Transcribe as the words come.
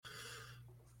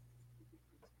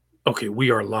Okay,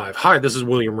 we are live. Hi, this is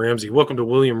William Ramsey. Welcome to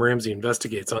William Ramsey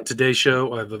Investigates. On today's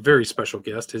show, I have a very special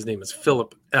guest. His name is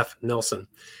Phillip F. Nelson,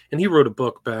 and he wrote a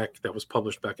book that was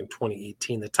published back in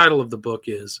 2018. The title of the book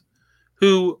is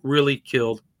Who Really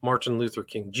Killed Martin Luther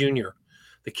King Jr.?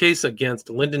 The Case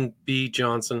Against Lyndon B.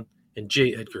 Johnson and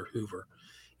J. Edgar Hoover.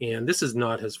 And this is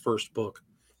not his first book.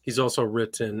 He's also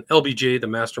written LBJ, the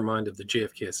Mastermind of the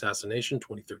JFK Assassination,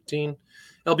 2013.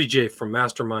 LBJ, From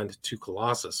Mastermind to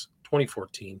Colossus,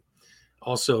 2014.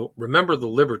 Also, Remember the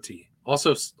Liberty,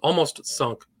 also Almost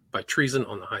Sunk by Treason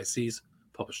on the High Seas,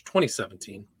 published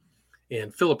 2017.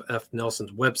 And Phillip F. Nelson's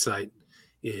website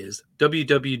is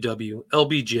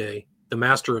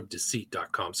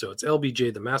www.lbjthemasterofdeceit.com. So it's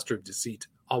LBJ, the Master of Deceit,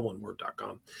 all one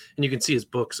word.com. And you can see his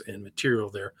books and material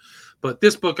there. But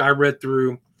this book I read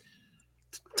through,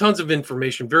 tons of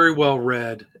information, very well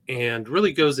read, and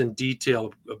really goes in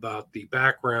detail about the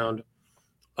background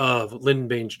of Lyndon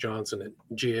Baines Johnson and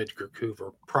J. Edgar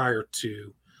Hoover prior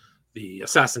to the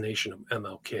assassination of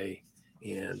MLK.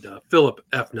 And Phillip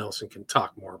F. Nelson can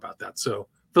talk more about that. So,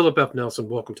 Phillip F. Nelson,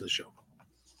 welcome to the show.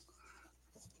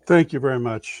 Thank you very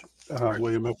much,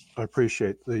 William. I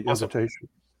appreciate the invitation.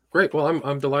 Great. Well,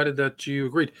 I'm delighted that you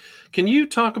agreed. Can you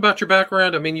talk about your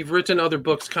background? I mean, you've written other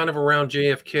books kind of around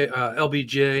JFK,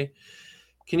 LBJ.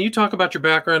 Can you talk about your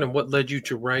background and what led you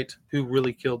to write Who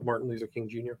Really Killed Martin Luther King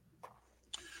Jr.?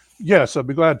 Yes, I'd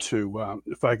be glad to.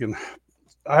 If I can,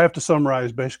 I have to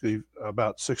summarize basically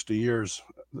about 60 years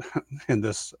in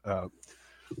this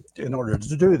in order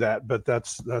to do that. But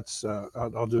that's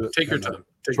I'll do it. Take your time.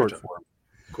 Take short your time.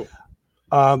 form. Cool.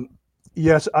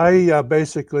 Yes, I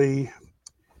basically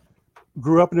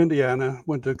grew up in Indiana,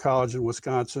 went to college in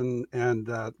Wisconsin, and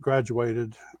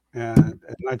graduated in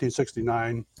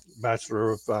 1969,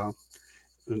 Bachelor of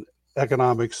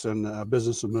Economics and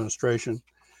Business Administration.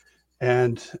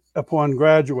 And upon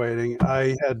graduating,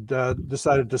 I had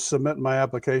decided to submit my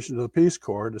application to the Peace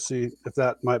Corps to see if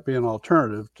that might be an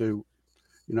alternative to,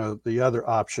 the other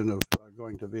option of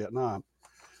going to Vietnam.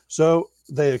 So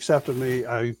they accepted me.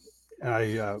 I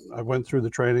went through the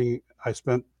training. I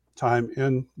spent time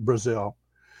in Brazil,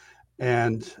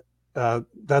 and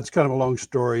that's kind of a long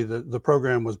story. The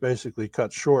program was basically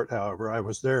cut short. However, I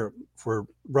was there for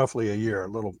roughly a year, a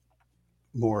little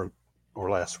more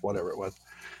or less, whatever it was.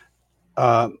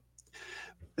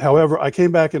 However, I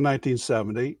came back in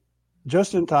 1970,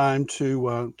 just in time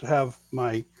to have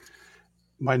my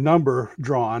number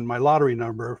drawn, my lottery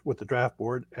number with the draft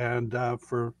board, and I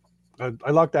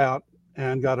lucked out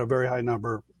and got a very high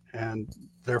number, and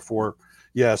therefore,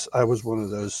 yes, I was one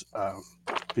of those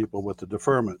people with the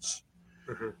deferments.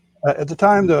 Mm-hmm. At the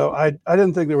time, though, I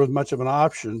didn't think there was much of an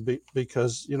option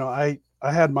because I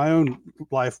had my own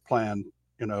life plan,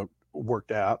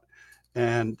 worked out.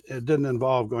 And it didn't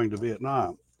involve going to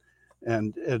Vietnam,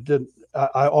 and it didn't.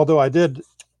 Although I did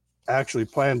actually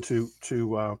plan to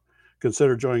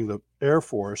consider joining the Air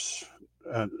Force,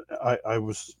 I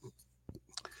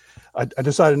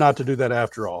decided not to do that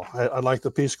after all. I like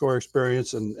the Peace Corps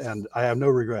experience, and I have no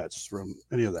regrets from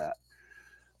any of that.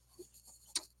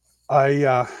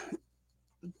 I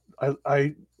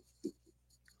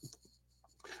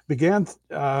began.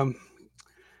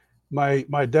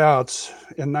 My doubts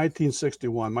in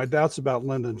 1961, my doubts about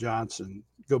Lyndon Johnson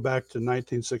go back to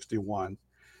 1961,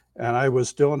 and I was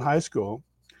still in high school.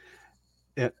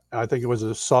 I think it was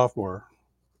a sophomore.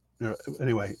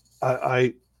 Anyway,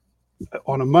 I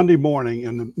on a Monday morning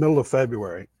in the middle of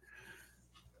February,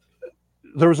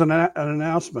 there was an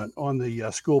announcement on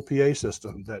the school PA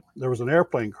system that there was an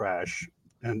airplane crash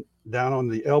and down on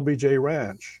the LBJ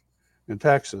Ranch in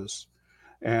Texas,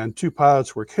 and 2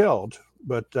 pilots were killed.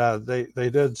 But they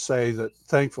did say that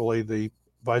thankfully the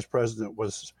vice president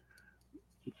was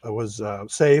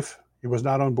safe. He was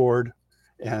not on board,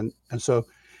 and so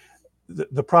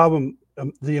the problem,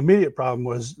 the immediate problem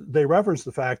was they referenced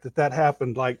the fact that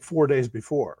happened like 4 days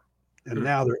before, and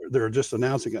now they're just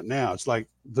announcing it now. It's like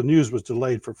the news was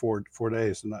delayed for four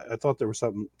days, and I thought there was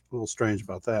something a little strange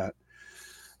about that.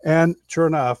 And sure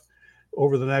enough,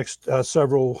 over the next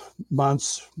several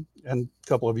months and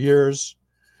couple of years,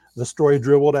 the story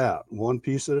dribbled out one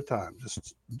piece at a time,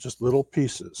 just little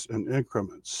pieces and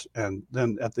increments. And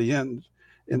then at the end,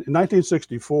 in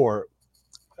 1964,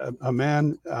 a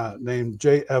man named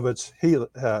J. Evetts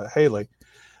Haley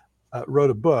wrote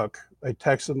a book, A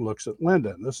Texan Looks at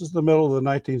Lyndon. This is the middle of the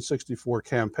 1964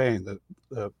 campaign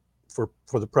for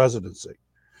the presidency.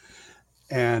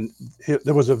 And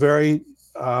there was a very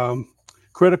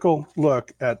critical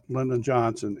look at Lyndon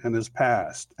Johnson and his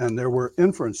past, and there were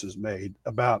inferences made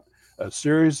about a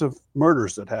series of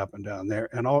murders that happened down there,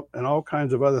 and all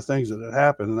kinds of other things that had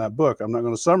happened in that book. I'm not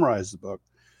going to summarize the book,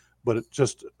 but it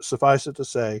just suffice it to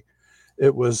say,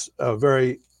 it was a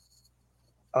very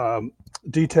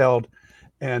detailed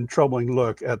and troubling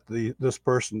look at this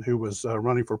person who was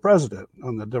running for president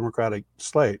on the Democratic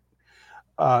slate.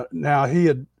 Now, he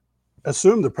had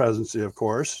assumed the presidency, of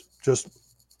course, just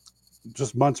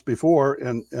months before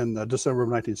in December of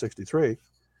 1963,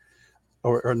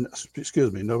 or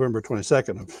excuse me, November 22nd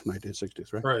of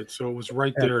 1963. Right. So it was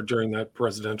right there during that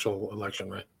presidential election,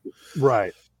 right?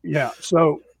 Right. Yeah.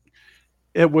 So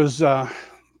it was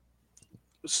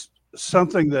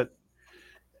something that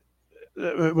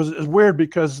it was weird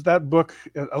because that book,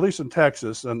 at least in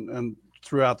Texas and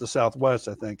throughout the Southwest,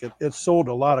 I think it sold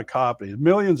a lot of copies,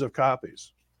 millions of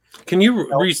copies. Can you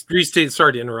restate?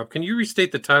 Sorry to interrupt. Can you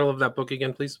restate the title of that book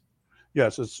again, please?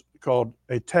 Yes, it's called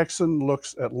A Texan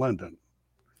Looks at Lyndon.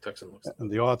 Texan Looks. And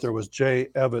the author was J.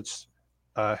 Evetts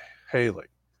Haley.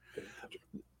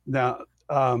 Now,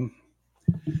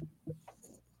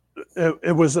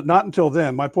 it was not until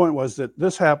then. My point was that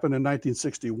this happened in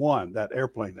 1961, that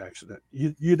airplane accident.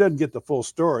 You didn't get the full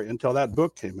story until that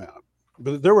book came out.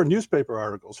 But there were newspaper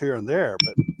articles here and there,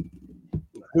 but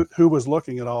who was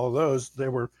looking at all of those? It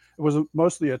was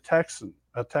mostly a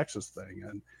Texas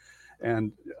thing,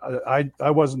 and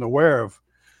I wasn't aware of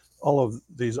all of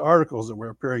these articles that were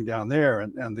appearing down there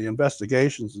and the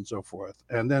investigations and so forth.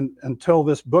 And then until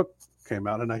this book came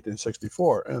out in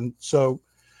 1964, and so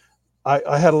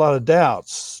I had a lot of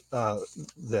doubts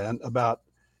then about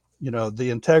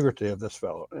the integrity of this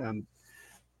fellow, and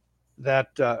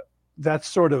that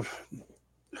sort of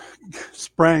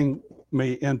sprang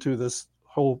me into this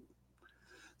whole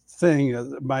thing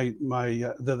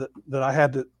that I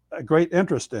had a great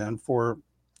interest in for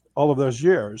all of those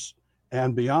years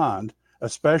and beyond,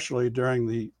 especially during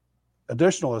the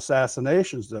additional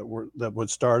assassinations that would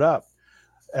start up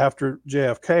after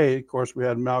JFK. Of course, we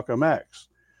had Malcolm X,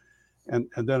 and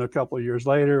then a couple of years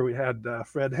later we had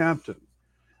Fred Hampton,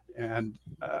 and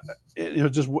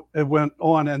it went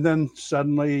on, and then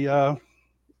suddenly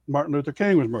Martin Luther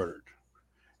King was murdered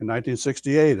in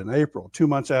 1968 in April. 2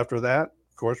 months after that,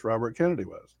 of course, Robert Kennedy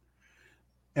was.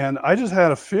 And I just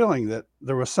had a feeling that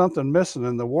there was something missing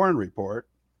in the Warren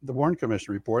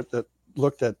Commission report that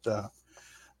looked at the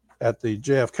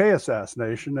JFK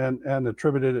assassination and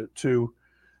attributed it to,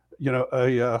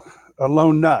 a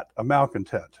lone nut, a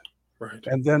malcontent. Right.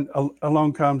 And then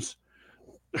along comes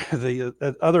the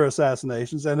other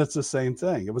assassinations, and it's the same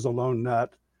thing. It was a lone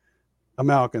nut, a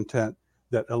malcontent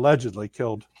that allegedly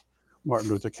killed Martin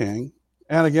Luther King.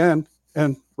 And again,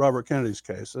 in Robert Kennedy's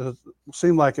case, it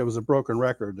seemed like it was a broken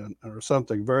record or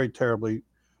something very terribly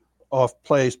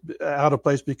out of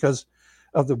place because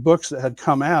of the books that had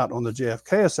come out on the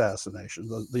JFK assassination,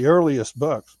 the earliest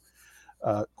books,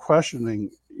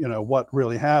 questioning, what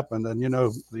really happened. And,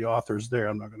 the authors there,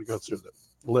 I'm not going to go through the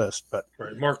list, but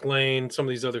right. Mark Lane, some of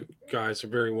these other guys are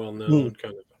very well known,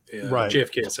 kind of right.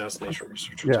 JFK assassination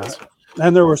researchers. Yeah. Also.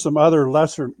 And there were some other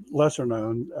lesser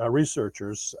known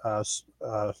researchers,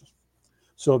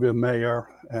 Sylvia Mayer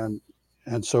and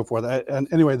so forth. And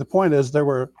anyway, the point is there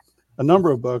were a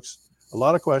number of books, a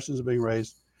lot of questions are being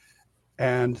raised,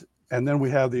 and then we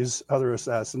have these other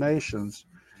assassinations.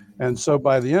 And so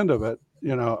by the end of it,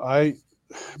 I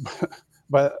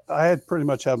had pretty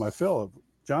much had my fill of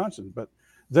Johnson. But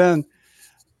then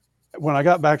when I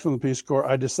got back from the Peace Corps,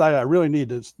 I decided I really need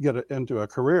to get into a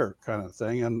career kind of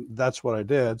thing. And that's what I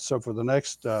did. So for the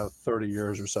next 30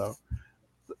 years or so,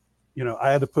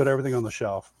 I had to put everything on the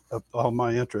shelf of all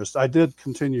my interests. I did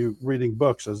continue reading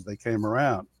books as they came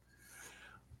around.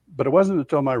 But it wasn't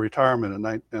until my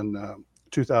retirement in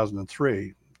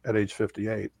 2003 at age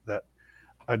 58 that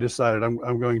I decided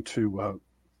I'm going to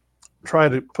try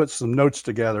to put some notes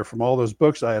together from all those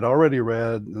books I had already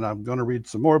read, and I'm going to read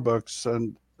some more books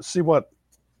and see what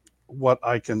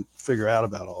I can figure out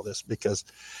about all this, because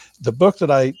the book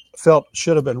that I felt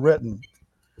should have been written,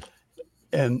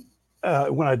 and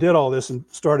when I did all this, and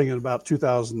starting in about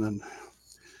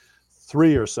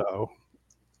 2003 or so,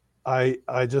 I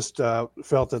just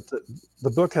felt that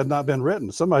the book had not been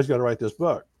written. Somebody's got to write this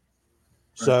book.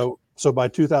 Right. So by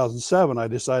 2007, I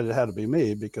decided it had to be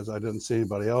me because I didn't see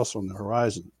anybody else on the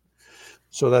horizon.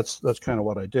 So that's kind of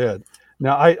what I did.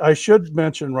 Now, I should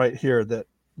mention right here that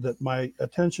my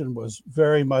attention was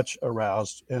very much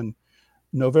aroused in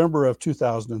November of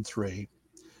 2003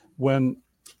 when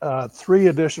 3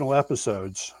 additional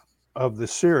episodes of the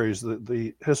series,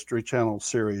 the History Channel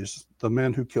series, The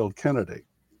Men Who Killed Kennedy,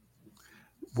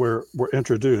 were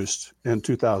introduced in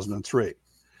 2003.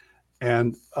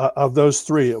 And of those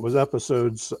 3, it was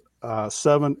episodes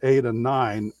 7, 8, and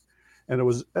 9. And it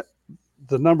was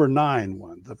the number 9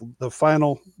 one, the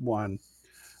final one,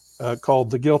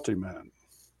 called The Guilty Men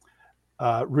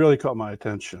really caught my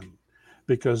attention,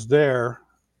 because there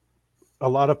a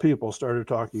lot of people started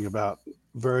talking about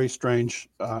very strange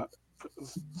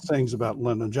things about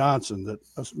Lyndon Johnson, that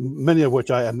many of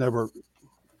which I had never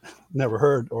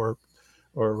heard or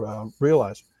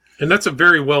realized. And that's a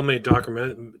very well made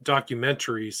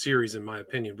documentary series, in my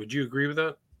opinion. Would you agree with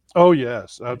that? Oh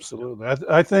yes, absolutely.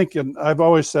 I think, and I've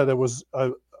always said it was,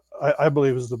 I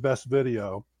believe it was the best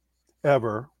video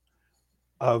ever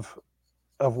of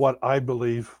what I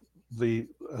believe the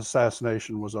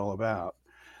assassination was all about.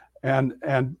 And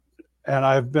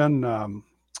I've been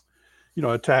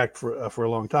attacked for a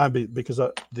long time because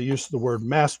of the use of the word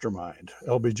mastermind.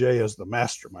 LBJ is the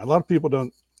mastermind. A lot of people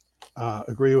don't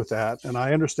agree with that, and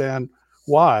I understand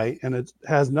why. And it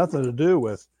has nothing to do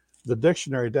with the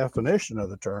dictionary definition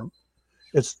of the term.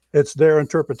 It's their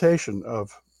interpretation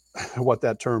of what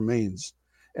that term means,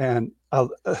 and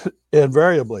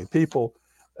invariably people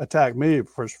attack me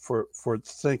for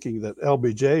thinking that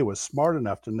LBJ was smart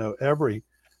enough to know every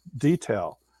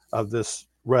detail of this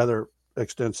rather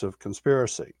extensive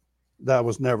conspiracy. That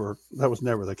was never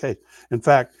the case. In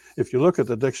fact, if you look at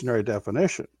the dictionary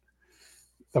definition,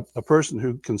 a person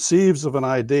who conceives of an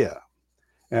idea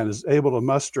and is able to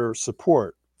muster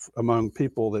support among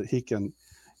people that he can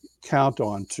count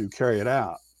on to carry it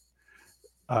out,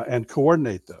 and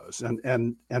coordinate those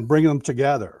and bring them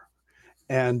together,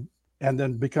 and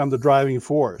then become the driving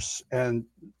force and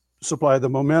supply the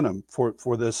momentum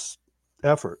for this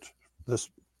effort, this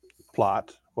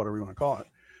plot, whatever you want to call it,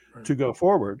 right, to go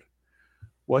forward.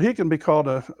 Well, he can be called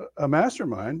a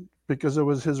mastermind because it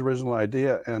was his original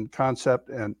idea and concept,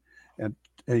 and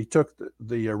he took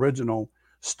the original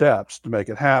steps to make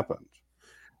it happen.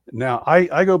 Now,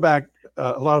 I go back,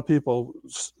 a lot of people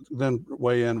then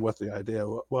weigh in with the idea,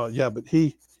 well, yeah, but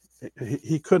he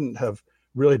couldn't have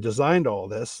really designed all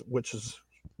this, which is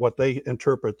what they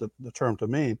interpret the term to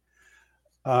mean.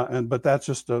 But that's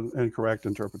just an incorrect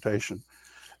interpretation.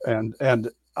 And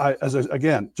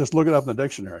again, just look it up in the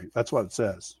dictionary. That's what it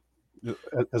says,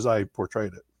 as I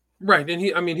portrayed it. Right, and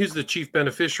he's the chief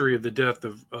beneficiary of the death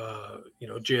of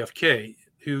JFK.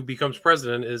 Who becomes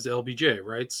president is LBJ,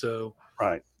 right? So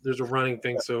right, there's a running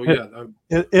thing. So yeah,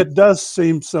 it does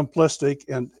seem simplistic,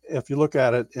 and if you look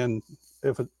at it in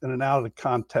an out of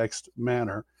context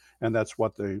manner, and that's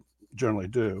what they generally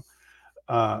do.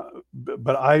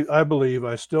 But I believe,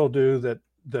 I still do, that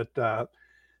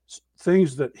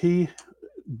things that he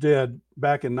did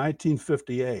back in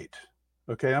 1958.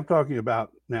 Okay, I'm talking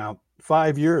about now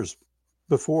 5 years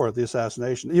before the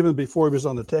assassination, even before he was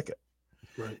on the ticket.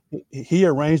 Right. He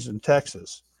arranged in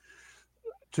Texas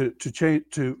to change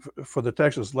for the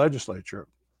Texas legislature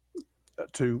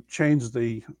to change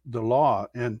the law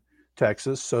in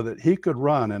Texas so that he could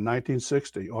run in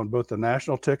 1960 on both the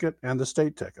national ticket and the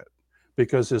state ticket,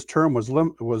 because his term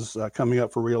was coming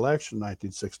up for re-election in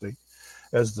 1960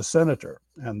 as the senator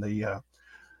and the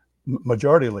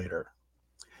majority leader.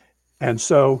 And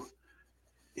so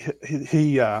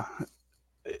he that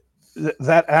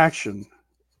action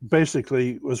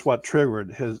basically was what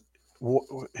triggered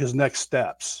his next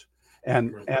steps.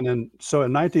 And right. And then so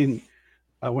in when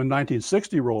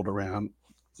 1960 rolled around,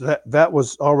 that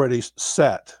was already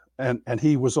set, and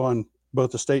he was on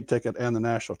both the state ticket and the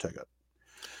national ticket.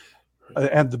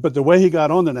 Right. But the way he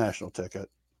got on the national ticket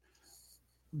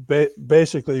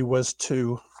basically was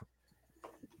to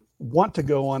want to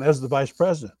go on as the vice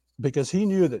president, because he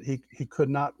knew that he could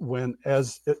not win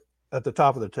at the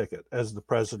top of the ticket as the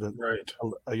president, right?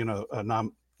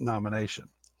 Nomination,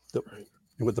 right.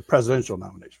 With the presidential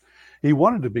nomination. He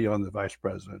wanted to be on the vice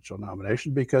presidential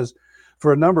nomination because,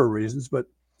 for a number of reasons, but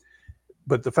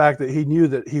the fact that he knew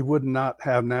that he would not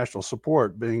have national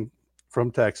support, being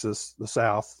from Texas, the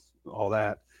South, all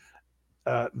that,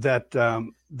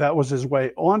 that was his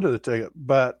way onto the ticket.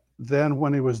 But then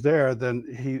when he was there,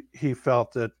 then he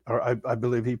felt that, or I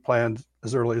believe he planned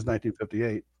as early as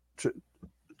 1958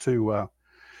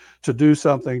 to do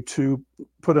something to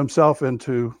put himself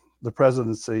into the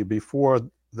presidency before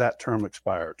that term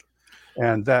expired,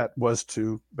 and that was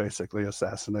to basically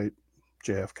assassinate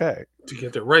JFK. To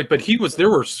get there, right? But there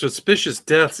were suspicious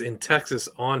deaths in Texas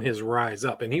on his rise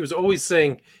up, and he was always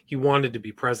saying he wanted to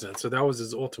be president. So that was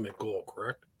his ultimate goal,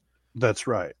 correct? That's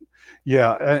right.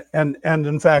 Yeah, and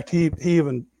in fact, he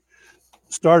even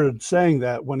started saying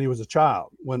that when he was a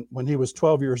child, when he was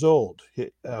 12 years old,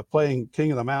 playing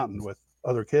King of the Mountain with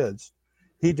other kids.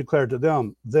 He declared to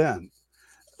them then,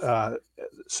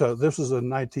 so this was in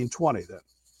 1920 then,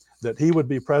 that he would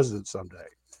be president someday.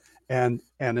 And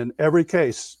in every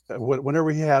case,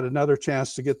 whenever he had another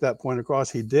chance to get that point across,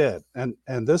 he did. And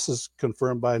this is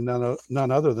confirmed by none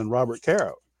other than Robert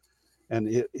Caro.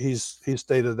 And he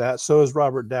stated that. So is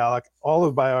Robert Dallek. All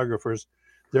the biographers,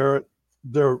 they're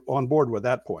on board with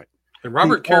that point. And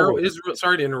Robert Caro is,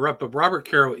 sorry to interrupt, but Robert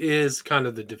Caro is kind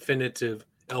of the definitive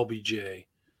LBJ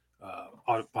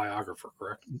biographer,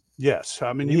 correct? Yes.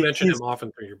 I mean, you mentioned him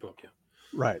often through your book. Yeah.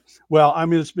 Right. Well, I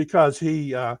mean, it's because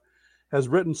he has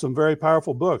written some very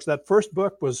powerful books. That first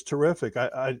book was terrific.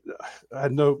 It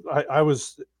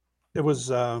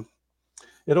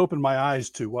opened my eyes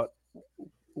to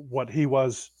what he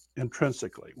was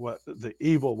intrinsically, what the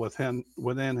evil within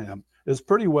him is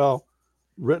pretty well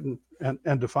written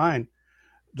and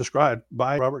described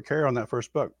by Robert Caro in that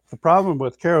first book. The problem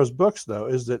with Caro's books, though,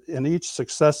 is that in each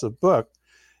successive book,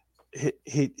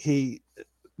 he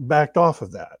backed off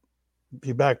of that.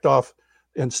 He backed off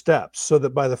in steps, so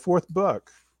that by the fourth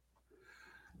book,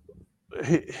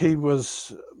 he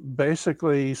was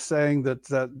basically saying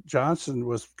that Johnson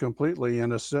was completely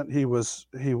innocent. He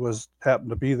happened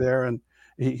to be there, and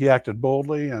he acted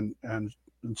boldly and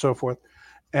so forth.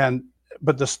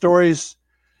 But the stories,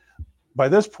 by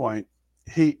this point,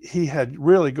 he had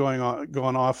really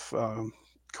gone off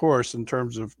course in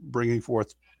terms of bringing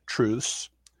forth truths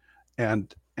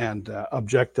and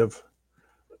objective,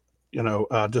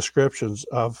 descriptions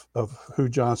of who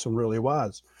Johnson really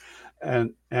was,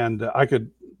 and I could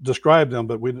describe them,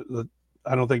 but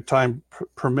I don't think time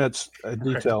permits a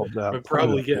detailed. We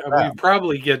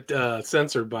probably get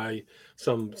censored by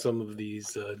some of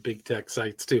these big tech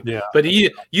sites too. Yeah. But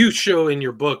you show in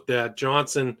your book that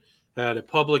Johnson had a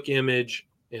public image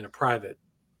and a private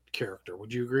character.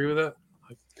 Would you agree with that?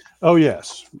 Oh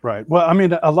yes, right. Well, I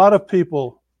mean, a lot of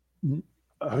people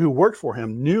who worked for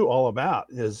him knew all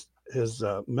about his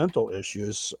mental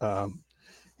issues,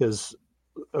 his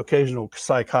occasional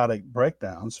psychotic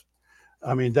breakdowns.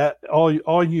 I mean, that all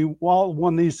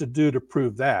one needs to do to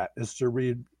prove that is to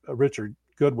read Richard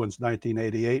Goodwin's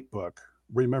 1988 book,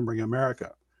 Remembering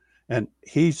America, and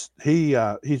he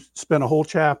spent a whole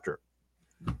chapter,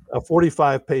 a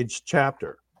 45-page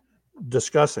chapter,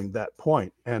 discussing that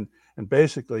point and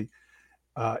basically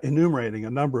enumerating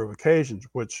a number of occasions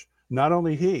which not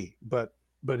only he but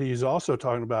he's also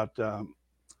talking about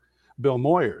Bill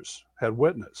Moyers had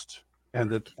witnessed, and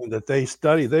that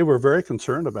they were very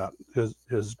concerned about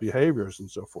his behaviors and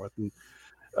so forth. And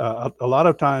a lot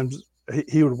of times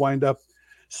he would wind up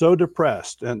so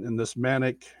depressed and in this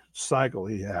manic cycle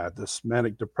he had, this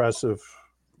manic depressive,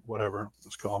 whatever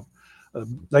it's called.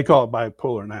 They call it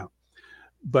bipolar now.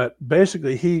 But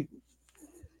basically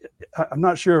I'm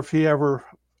not sure if he ever,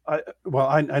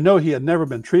 I know he had never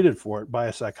been treated for it by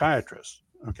a psychiatrist,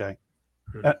 okay,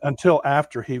 until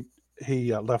after he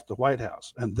left the White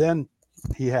House, and then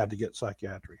he had to get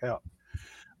psychiatric help.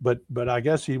 But I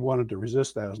guess he wanted to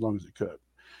resist that as long as he could.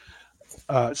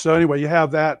 So anyway, you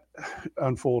have that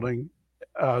unfolding,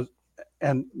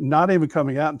 and not even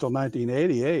coming out until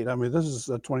 1988. I mean, this is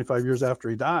 25 years after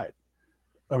he died.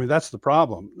 I mean, that's the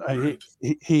problem. Right.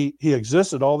 He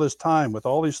existed all this time with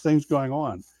all these things going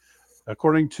on.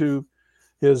 According to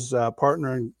his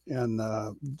partner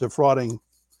in defrauding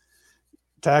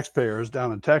taxpayers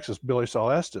down in Texas, Billy Saul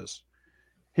Estes,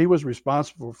 he was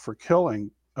responsible for killing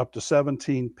up to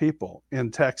 17 people in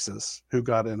Texas who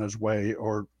got in his way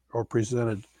or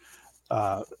presented,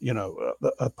 a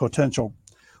potential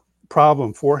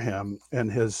problem for him in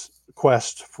his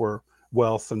quest for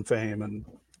wealth and fame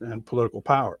and political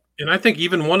power. And I think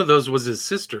even one of those was his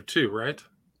sister too, right?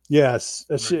 Yes.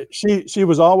 Right. She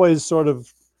was always sort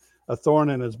of a thorn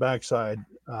in his backside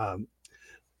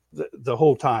the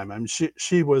whole time. I mean,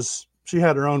 she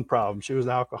had her own problems. She was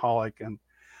alcoholic and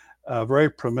a very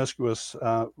promiscuous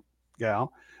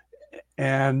gal.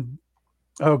 And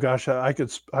oh gosh, I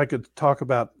could talk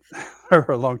about her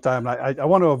a long time. I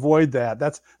want to avoid that.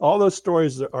 That's all those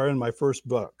stories that are in my first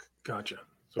book. Gotcha.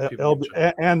 So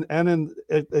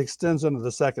it extends into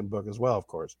the second book as well, of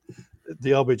course.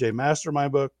 The LBJ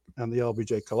Mastermind book and the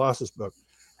LBJ Colossus book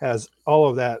has all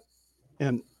of that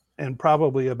in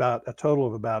probably about a total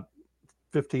of about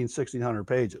 1,600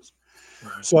 pages.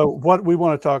 Right. So what we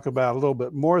want to talk about a little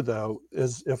bit more, though,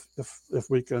 is if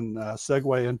we can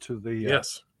segue into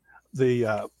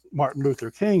the Martin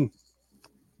Luther King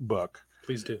book.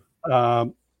 Please do.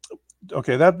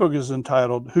 Okay, that book is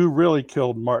entitled "Who Really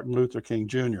Killed Martin Luther King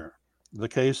Jr.? The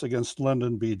Case Against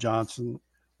Lyndon B. Johnson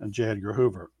and J. Edgar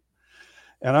Hoover."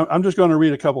 And I'm just going to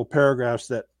read a couple paragraphs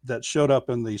that showed up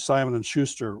in the Simon &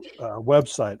 Schuster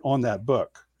website on that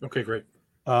book. Okay, great.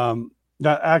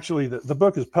 Now, actually, the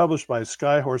book is published by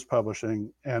Skyhorse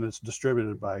Publishing, and it's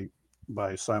distributed by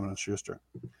by Simon & Schuster.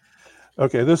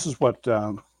 Okay, this is what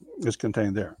is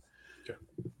contained there. Okay.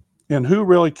 In Who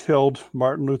Really Killed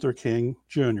Martin Luther King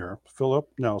Jr., Phillip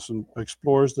Nelson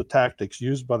explores the tactics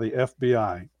used by the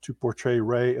FBI to portray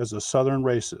Ray as a Southern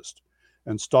racist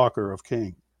and stalker of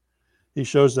King. He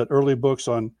shows that early books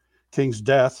on King's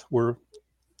death were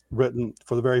written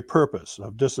for the very purpose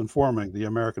of disinforming the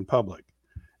American public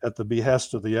at the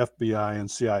behest of the FBI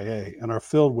and CIA, and are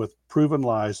filled with proven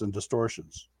lies and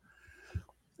distortions.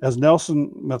 As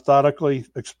Nelson methodically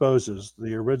exposes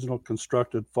the original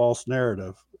constructed false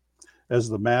narrative as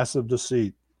the massive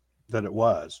deceit that it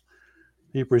was,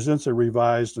 he presents a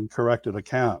revised and corrected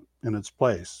account in its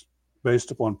place,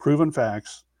 based upon proven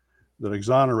facts that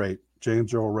exonerate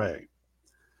James Earl Ray.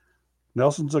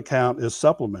 Nelson's account is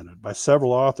supplemented by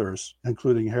several authors,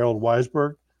 including Harold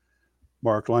Weisberg,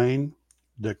 Mark Lane,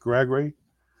 Dick Gregory,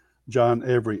 John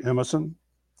Avery Emerson,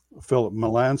 Philip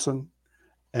Melanson,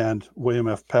 and William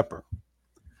F. Pepper.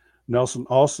 Nelson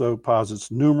also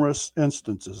posits numerous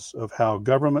instances of how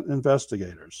government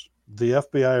investigators, the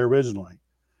FBI originally,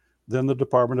 then the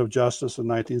Department of Justice in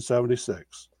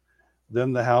 1976,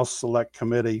 then the House Select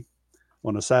Committee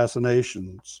on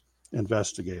Assassinations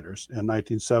investigators in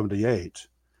 1978,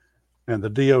 and the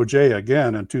DOJ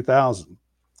again in 2000,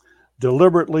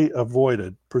 deliberately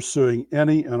avoided pursuing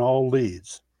any and all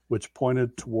leads which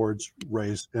pointed towards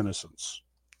Ray's innocence.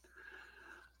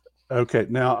 Okay,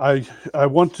 now I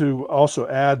want to also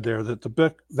add there that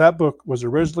that book was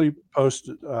originally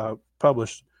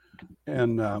published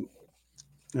in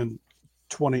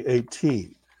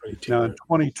 2018. Now in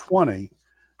 2020,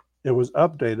 it was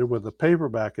updated with a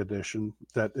paperback edition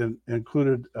that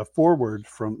included a foreword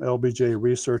from LBJ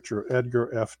researcher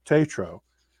Edgar F. Tatro,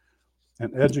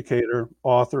 an educator,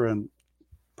 author, and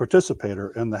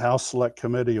participator in the House Select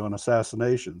Committee on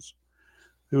Assassinations,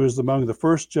 who is among the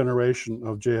first generation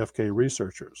of JFK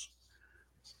researchers.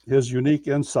 His unique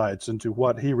insights into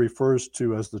what he refers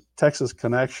to as the Texas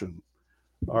Connection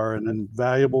are an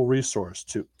invaluable resource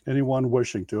to anyone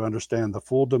wishing to understand the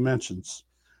full dimensions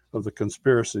of the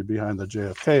conspiracy behind the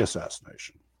JFK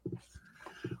assassination.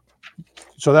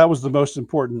 So that was the most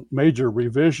important major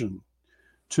revision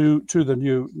to the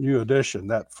new edition,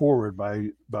 that foreword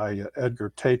by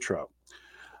Edgar Tatro.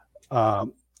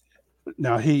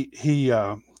 Now he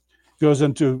goes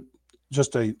into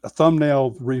just a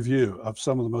thumbnail review of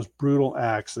some of the most brutal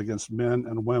acts against men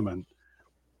and women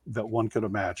that one could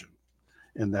imagine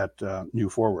in that new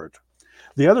foreword.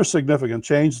 The other significant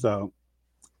change, though,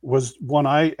 was one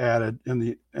I added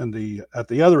at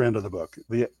the other end of the book,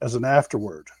 as an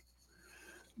afterword.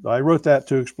 I wrote that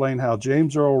to explain how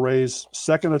James Earl Ray's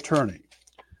second attorney,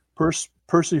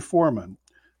 Percy Foreman,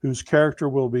 whose character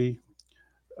will be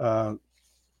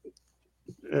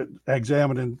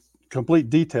examined in complete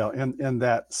detail in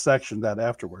that section, that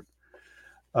afterward.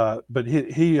 But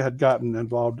he had gotten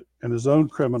involved in his own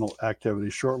criminal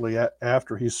activity shortly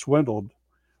after he swindled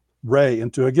Ray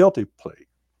into a guilty plea.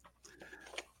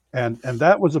 And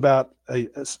that was about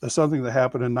something that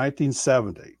happened in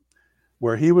 1970,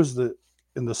 where he was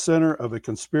in the center of a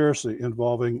conspiracy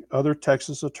involving other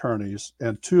Texas attorneys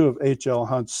and two of H.L.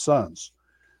 Hunt's sons,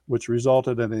 which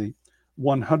resulted in a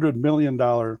 $100 million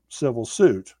civil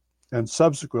suit and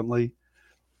subsequently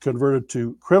converted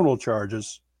to criminal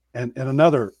charges and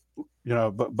another,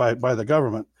 by the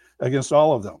government against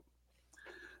all of them.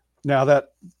 Now that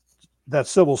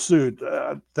civil suit,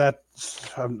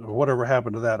 whatever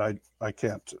happened to that, I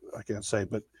can't say,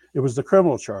 but it was the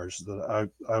criminal charge that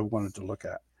I wanted to look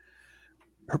at.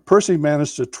 Percy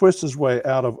managed to twist his way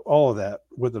out of all of that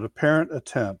with an apparent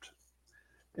attempt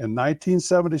in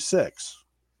 1976.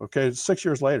 Okay, 6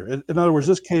 years later. In other words,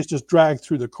 this case just dragged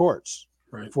through the courts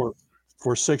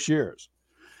for 6 years.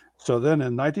 So then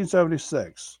in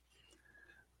 1976,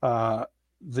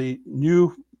 the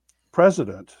new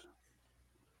president,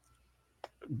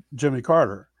 Jimmy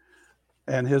Carter,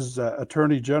 and his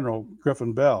attorney general,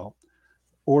 Griffin Bell,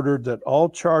 ordered that all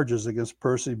charges against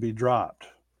Percy be dropped,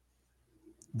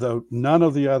 though none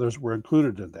of the others were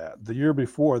included in that. The year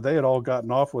before, they had all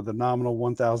gotten off with a nominal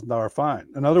 $1,000 fine.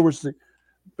 In other words,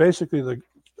 basically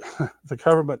the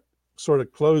government sort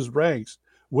of closed ranks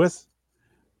with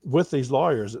these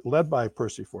lawyers led by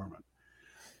Percy Foreman.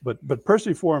 But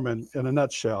Percy Foreman, in a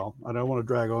nutshell, I don't want to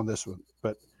drag on this one,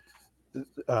 but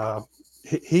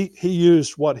he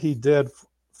used what he did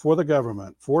for the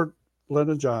government, for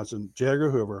Lyndon Johnson, J. Edgar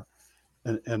Hoover,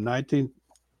 in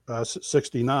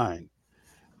 1969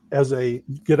 as a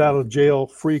get out of jail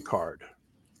free card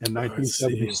in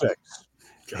 1976.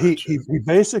 Gotcha. He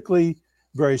basically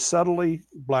very subtly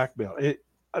blackmailed it.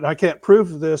 And I can't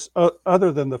prove this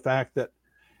other than the fact that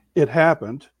it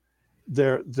happened,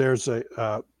 there's a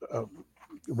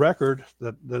record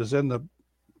that is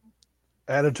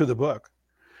added to the book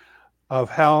of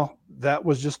how that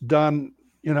was just done,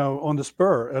 on the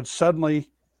spur. And suddenly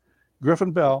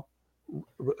Griffin Bell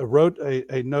wrote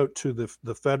a note to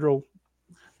the federal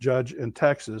judge in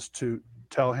Texas to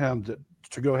tell him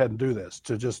to go ahead and do this,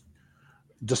 to just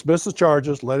dismiss the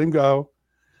charges, let him go,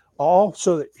 all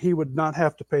so that he would not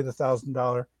have to pay the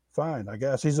 $1,000 fine. I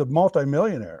guess he's a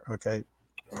multimillionaire. Okay,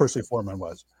 Percy Foreman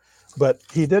was, but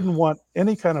he didn't want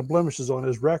any kind of blemishes on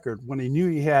his record when he knew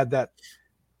he had that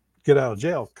get out of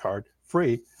jail card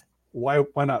free. Why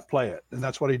not play it? And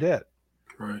that's what he did.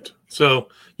 Right. So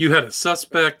you had a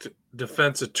suspect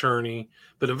defense attorney,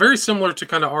 but a very similar to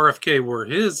kind of RFK, where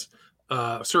his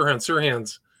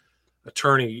Sirhan's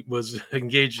attorney was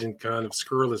engaged in kind of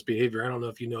scurrilous behavior. I don't know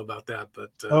if you know about that,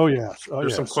 but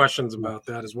there's some questions about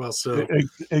that as well. So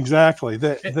exactly,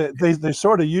 they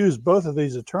sort of used both of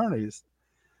these attorneys,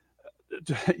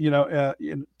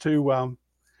 to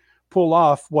pull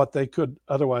off what they could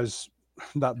otherwise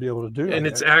not be able to do. And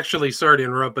it's actually, sorry to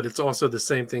interrupt, but it's also the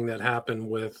same thing that happened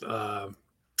with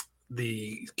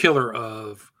the killer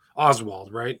of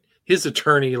Oswald, right? His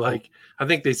attorney, I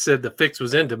think they said the fix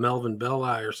was into Melvin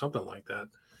Belli or something like that.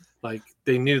 Like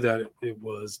they knew that it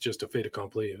was just a fait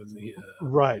accompli.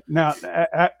 Right. Now,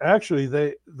 actually,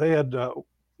 they had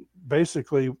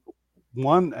basically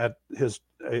won at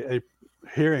a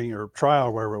hearing or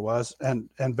trial, wherever it was, and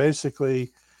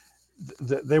basically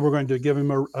they were going to give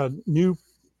him a new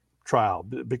trial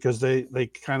because they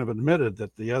kind of admitted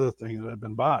that the other thing had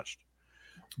been botched.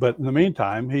 But in the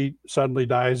meantime, he suddenly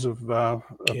dies of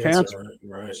cancer.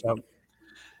 Right. So,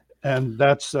 and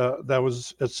that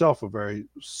was itself a very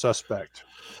suspect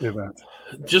event.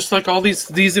 Just like all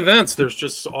these events, there's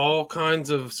just all kinds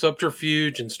of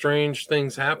subterfuge and strange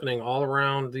things happening all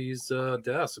around these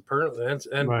deaths.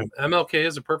 And right. MLK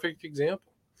is a perfect example.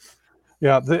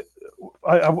 Yeah,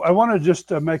 I want to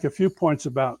just make a few points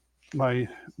about my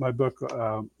book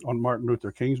on Martin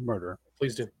Luther King's murder.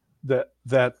 Please do.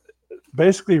 That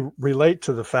basically relate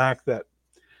to the fact that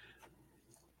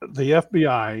the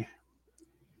FBI,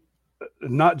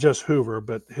 not just Hoover,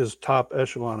 but his top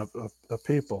echelon of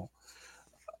people,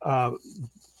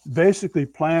 basically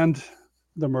planned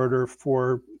the murder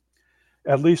for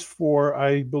at least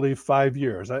I believe, 5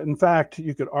 years. In fact,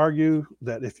 you could argue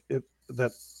that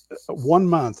that 1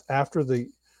 month after the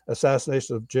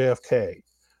assassination of JFK,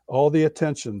 all the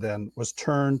attention then was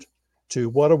turned to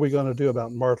what are we going to do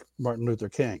about Martin Luther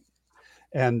King?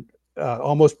 And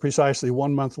almost precisely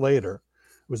 1 month later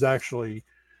was actually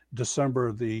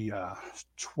December the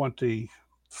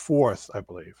 24th, I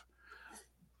believe,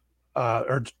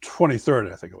 or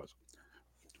 23rd, I think it was.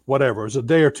 Whatever, it was a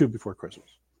day or two before Christmas.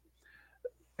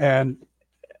 And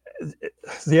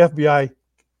the FBI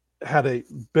had a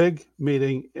big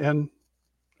meeting in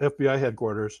FBI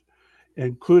headquarters,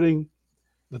 including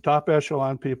the top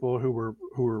echelon people who were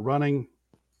running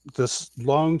this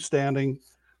long-standing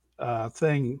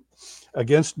thing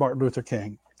against Martin Luther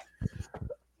King.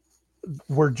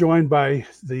 Were joined by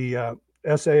the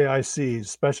SAIC's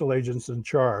special agents in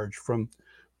charge from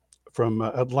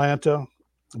Atlanta,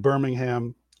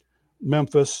 Birmingham,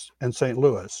 Memphis, and St.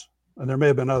 Louis. And there may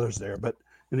have been others there, but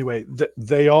anyway,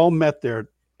 they all met there,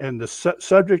 and the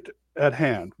subject at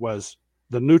hand was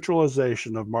the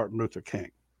neutralization of Martin Luther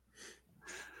King.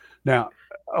 Now,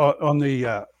 on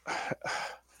the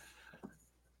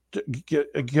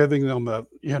giving them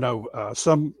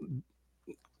some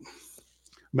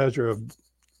measure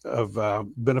of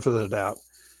benefit of the doubt,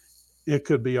 it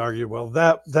could be argued, well,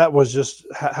 that was just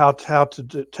how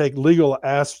to take legal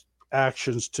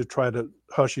actions to try to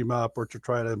hush him up or to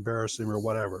try to embarrass him or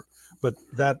whatever. But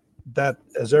that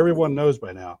as everyone knows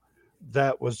by now,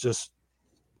 that was just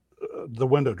the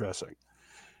window dressing.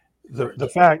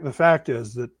 The fact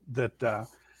is that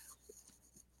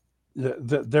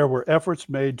there were efforts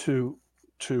made to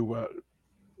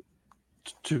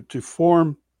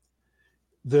form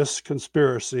this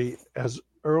conspiracy as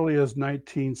early as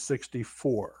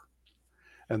 1964,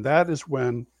 and that is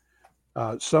when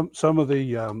some of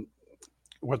the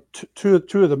two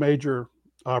of the major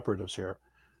operatives here,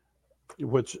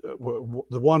 which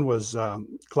the one was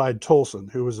Clyde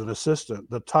Tolson, who was an assistant,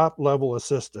 the top level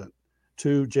assistant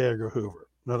to J. Edgar Hoover.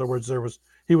 In other words,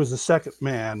 he was the second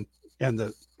man in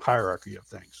the hierarchy of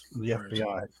things in the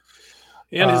FBI.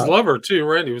 And his lover too,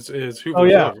 right? He was Hoover's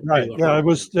lover. Right. Yeah, it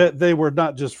was. They were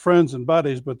not just friends and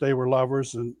buddies, but they were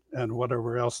lovers and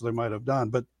whatever else they might have done.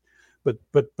 But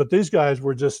these guys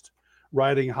were just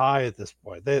riding high at this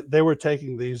point. They were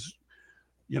taking these,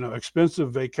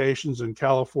 expensive vacations in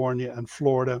California and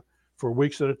Florida for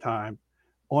weeks at a time,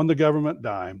 on the government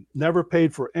dime, never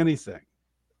paid for anything.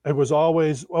 It was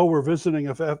always, oh, we're visiting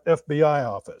a FBI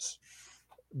office,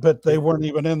 but they weren't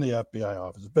even in the FBI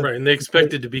office. But right, and they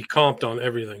expected to be comped on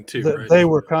everything too, right? They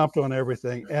were comped on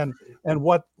everything, and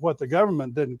what the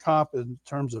government didn't comp in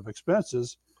terms of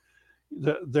expenses,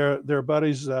 their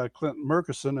buddies Clinton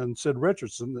Murchison and Sid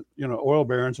Richardson, oil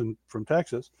barons from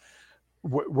Texas,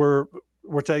 were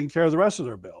taking care of the rest of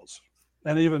their bills,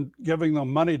 and even giving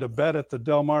them money to bet at the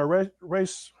Del Mar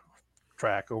race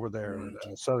track over there in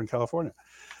Southern California.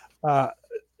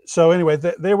 So anyway,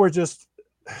 they were just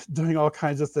doing all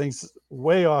kinds of things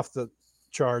way off the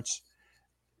charts.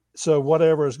 So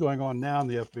whatever is going on now in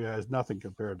the FBI is nothing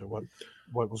compared to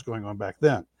what was going on back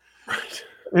then. Right.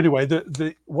 Anyway,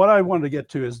 what I wanted to get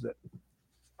to is that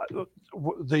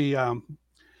the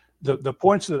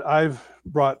points that I've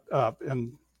brought up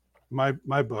in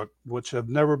my book, which have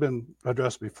never been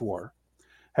addressed before,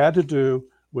 had to do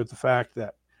with the fact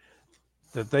that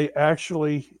they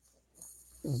actually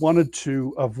wanted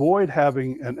to avoid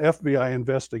having an FBI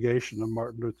investigation of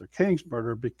Martin Luther King's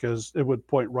murder because it would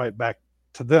point right back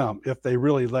to them. If they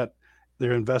really let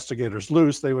their investigators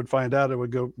loose, they would find out it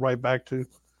would go right back to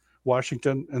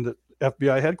Washington and the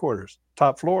FBI headquarters,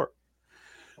 top floor.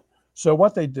 So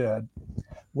what they did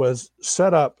was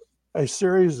set up a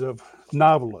series of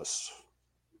novelists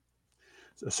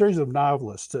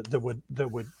that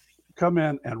would come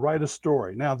in and write a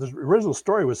story. Now, the original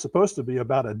story was supposed to be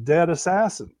about a dead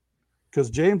assassin, because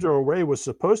James Earl Ray was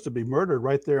supposed to be murdered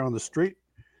right there on the street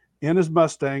in his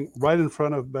Mustang, right in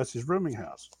front of Betsy's rooming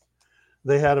house.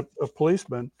 They had a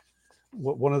policeman,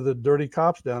 one of the dirty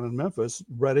cops down in Memphis,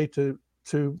 ready to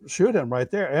shoot him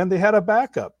right there. And they had a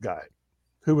backup guy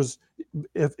who was,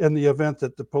 if in the event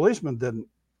that the policeman didn't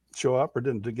show up or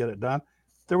didn't get it done,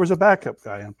 there was a backup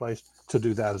guy in place to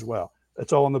do that as well.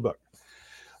 It's all in the book.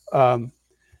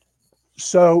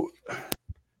 So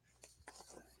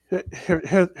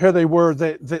here they were.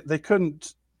 They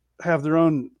couldn't have their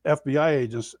own FBI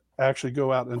agents actually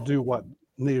go out and do what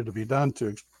needed to be done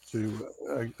to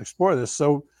explore this.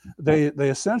 So they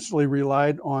essentially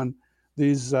relied on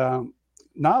these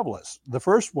novelists. The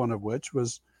first one of which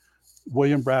was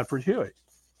William Bradford Hewitt.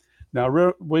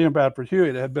 Now, William Bradford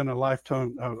Hewitt had been a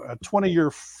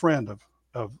 20-year friend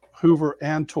of Hoover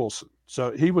and Toulson.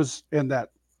 So he was in their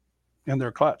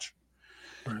clutch.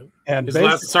 Right. And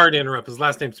sorry to interrupt. His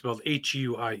last name's spelled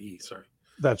Huie. Sorry.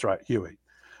 That's right, Huey.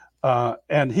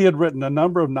 And he had written a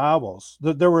number of novels.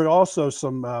 There were also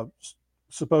some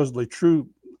supposedly true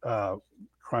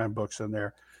crime books in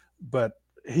there, but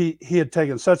he had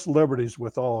taken such liberties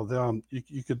with all of them,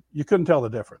 you couldn't tell the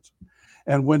difference.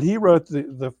 And when he wrote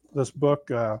this book,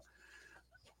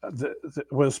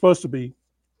 was supposed to be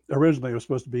originally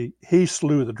He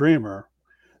Slew the Dreamer.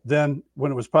 Then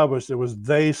when it was published, it was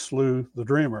They Slew the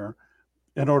Dreamer,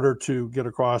 in order to get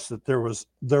across that there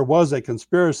was a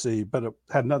conspiracy, but it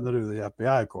had nothing to do with the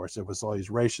FBI. Of course, it was all these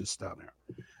racists down there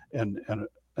in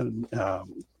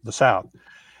the South.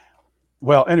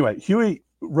 Well, anyway, Huey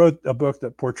wrote a book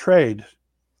that portrayed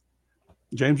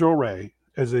James Earl Ray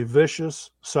as a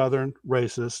vicious Southern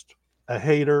racist, a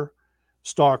hater,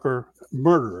 stalker,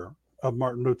 murderer of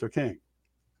Martin Luther King,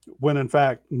 when in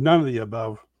fact none of the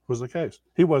above was the case.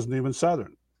 He wasn't even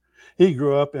Southern. He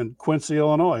grew up in Quincy,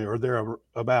 Illinois, or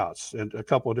thereabouts, in a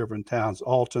couple of different towns,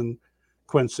 Alton,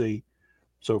 Quincy,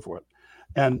 so forth.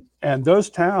 And those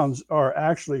towns are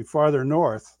actually farther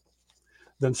north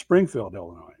than Springfield,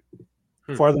 Illinois,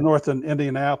 farther north than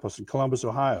Indianapolis and Columbus,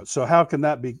 Ohio. So how can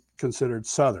that be considered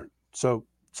Southern? So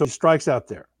he strikes out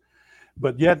there.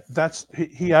 But yet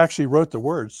he actually wrote the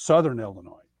words Southern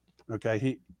Illinois,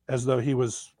 okay? As though he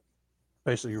was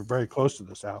basically very close to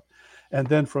the South. And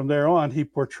then from there on, he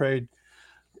portrayed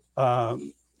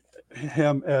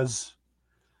him as,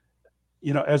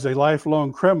 as a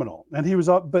lifelong criminal. And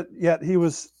but yet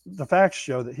the facts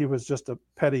show that he was just a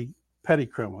petty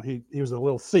criminal. He was a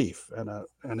little thief,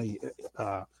 and he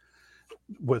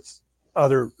with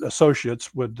other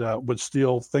associates would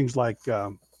steal things like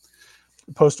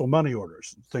postal money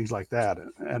orders, things like that,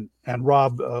 and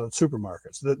rob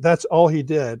supermarkets. That's all he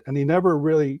did, and he never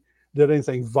really did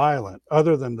anything violent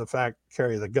other than the fact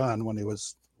carry the gun when he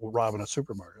was robbing a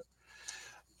supermarket.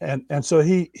 And so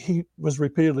he was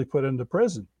repeatedly put into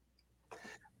prison.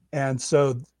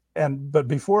 But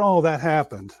before all that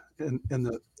happened, in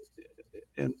the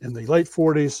late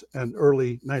 40s and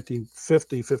early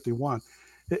 1950, 51,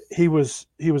 he was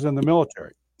in the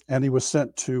military, and he was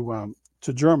sent to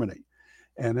Germany.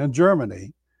 And in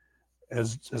Germany,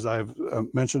 as I've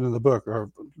mentioned in the book, or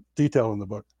detailed in the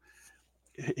book,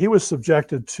 he was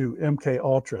subjected to MK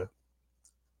Ultra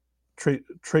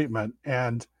treatment,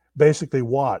 and basically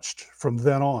watched from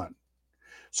then on.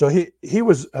 So he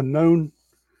was a known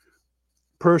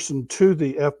person to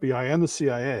the FBI and the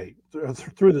CIA,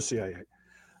 through the CIA,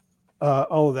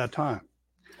 all of that time.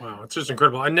 Wow, it's just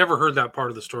incredible. I never heard that part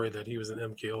of the story that he was an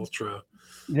MK Ultra.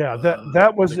 Yeah,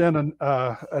 that was in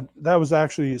that was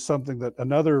actually something that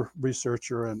another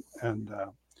researcher and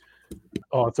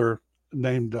author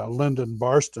named Lyndon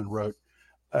wrote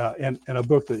in a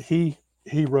book that he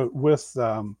wrote with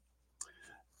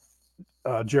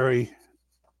Jerry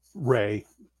Ray,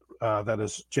 that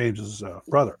is James's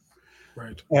brother.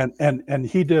 Right. And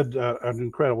he did an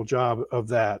incredible job of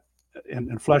that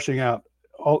in fleshing out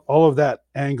all of that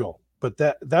angle. But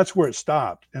that's where it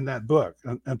stopped in that book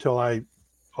until I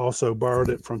also borrowed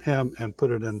it from him and put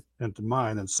it into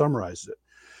mine and summarized it.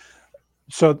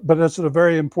 So, but it's a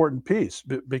very important piece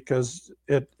because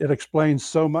it explains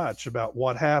so much about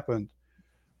what happened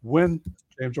when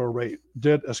James Earl Ray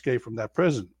did escape from that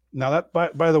prison. Now, that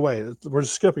by the way, we're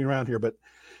skipping around here, but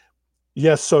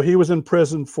yes, so he was in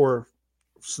prison for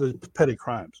petty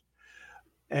crimes,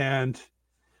 and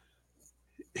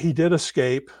he did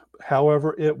escape.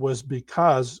 However, it was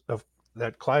because of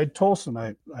that Clyde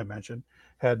Tolson I mentioned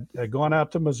had gone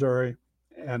out to Missouri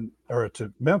or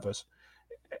to Memphis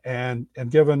and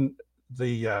given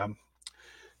the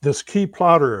this key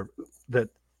plotter that,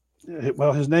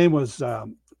 well, his name was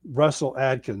Russell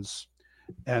Adkins,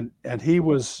 and he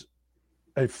was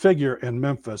a figure in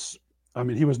Memphis. I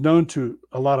mean, he was known to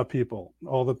a lot of people,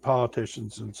 all the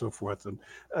politicians and so forth, and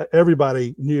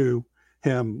everybody knew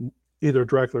him either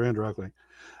directly or indirectly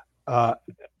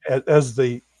as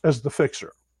the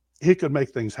fixer. He could make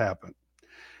things happen.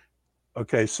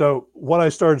 Okay, so what I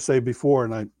started to say before,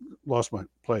 and I lost my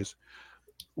place,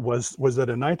 was that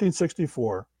in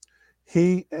 1964,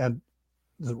 he and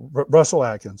Russell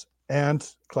Atkins and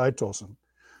Clyde Tolson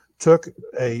took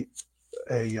a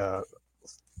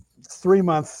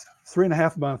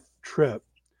 3.5 month trip,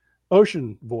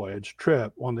 ocean voyage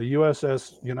trip on the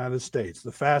USS United States,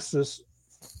 the fastest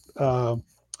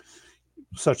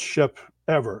such ship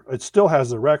ever. It still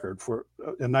has the record for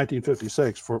in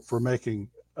 1956 for making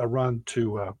a run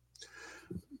to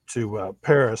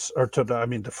Paris, or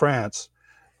to France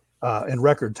in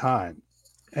record time.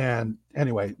 And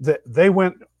anyway, they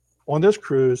went on this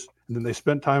cruise, and then they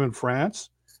spent time in France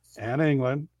and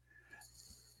England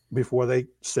before they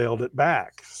sailed it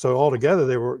back. So altogether,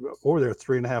 they were over there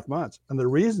 3.5 months. And the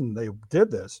reason they did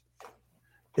this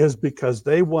is because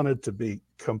they wanted to be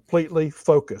completely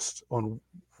focused on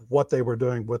what they were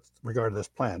doing with regard to this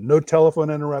plan. No telephone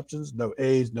interruptions, no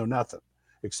aides, no nothing,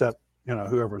 except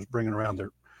whoever was bringing around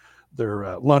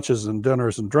their lunches and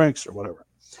dinners and drinks or whatever.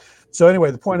 So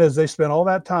anyway, the point is they spent all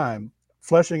that time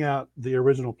fleshing out the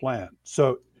original plan.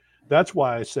 So that's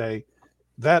why I say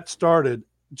that started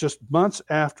just months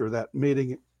after that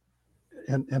meeting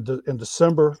in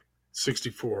December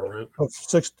 64, right?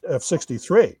 of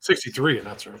 63. 63,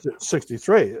 that's right.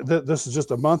 63. This is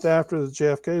just a month after the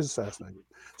JFK is assassinated.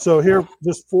 So here,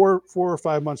 just 4 or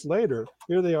 5 months later,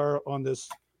 here they are on this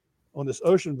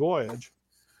ocean voyage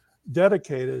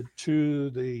dedicated to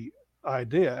the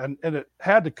idea, and it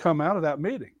had to come out of that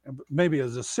meeting, maybe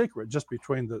as a secret, just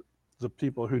between the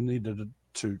people who needed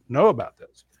to know about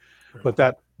this. But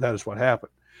that is what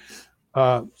happened.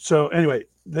 So anyway,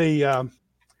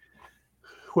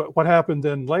 what happened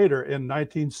then later in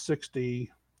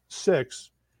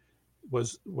 1966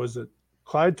 was that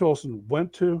Clyde Tolson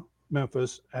went to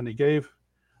Memphis and he gave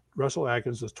Russell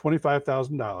Atkins this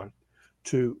 $25,000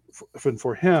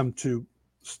 for him to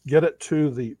get it to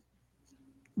the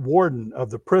warden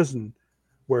of the prison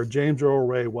where James Earl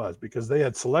Ray was, because they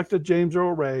had selected James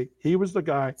Earl Ray. He was the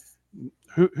guy.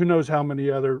 Who knows how many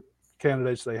other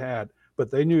candidates they had, but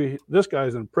they knew this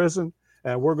guy's in prison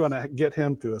and we're going to get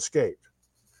him to escape.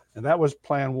 And that was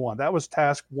plan one. That was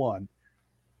task one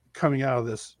coming out of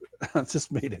this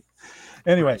meeting.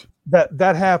 Anyway,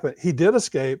 that happened. He did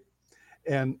escape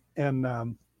in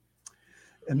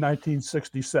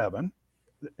 1967.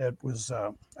 It was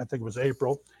I think it was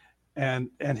April, and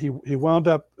he wound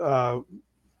up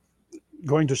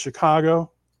going to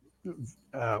Chicago,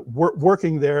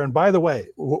 working there. And by the way,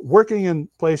 working in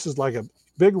places like a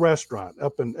big restaurant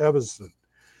up in Evanston,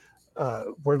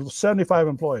 were 75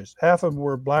 employees. Half of them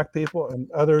were black people, and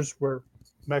others were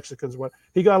Mexicans.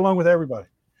 He got along with everybody.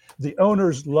 The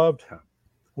owners loved him.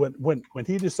 When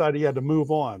he decided he had to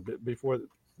move on before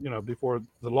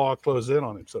the law closed in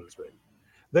on him, so to speak,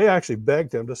 they actually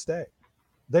begged him to stay.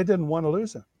 They didn't want to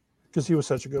lose him because he was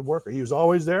such a good worker. He was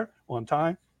always there on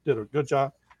time, did a good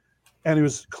job, and he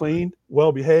was clean,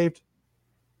 well behaved.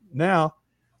 Now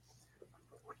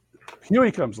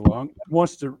Huey comes along,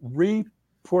 wants to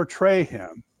portray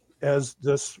him as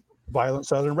this violent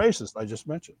Southern racist I just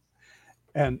mentioned.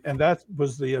 And that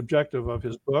was the objective of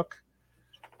his book.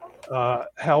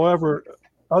 However,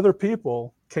 other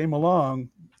people came along,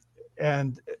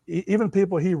 and even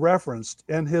people he referenced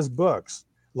in his books,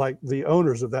 like the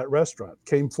owners of that restaurant,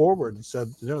 came forward and said,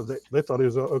 they thought he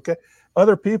was okay.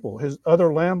 Other people, his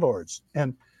other landlords,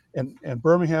 and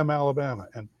Birmingham, Alabama,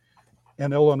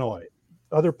 and Illinois,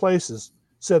 other places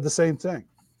said the same thing.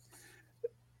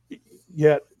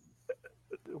 Yet,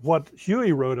 what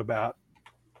Huey wrote about,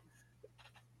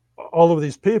 all of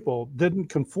these people didn't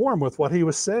conform with what he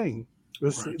was saying.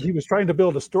 He was trying to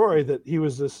build a story that he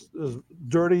was this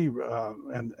dirty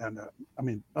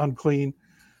unclean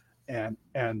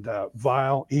and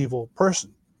vile, evil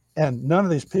person, and none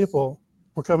of these people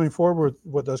were coming forward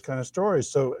with those kind of stories.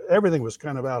 So everything was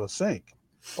kind of out of sync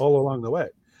all along the way.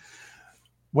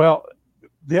 Well,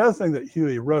 the other thing that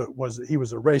Huey wrote was that he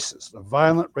was a racist, a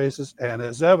violent racist, and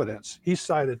as evidence, he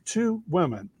cited two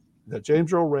women that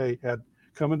James Earl Ray had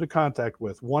come into contact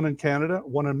with, one in Canada,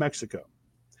 one in Mexico,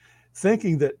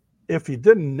 thinking that if he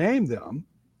didn't name them,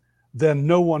 then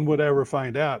no one would ever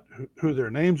find out who their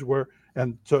names were,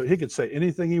 and so he could say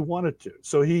anything he wanted to.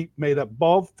 So he made up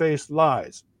bald-faced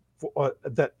lies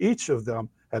that each of them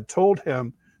had told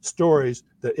him stories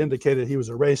that indicated he was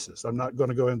a racist. I'm not going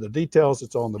to go into the details,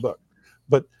 it's all in the book.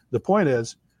 But the point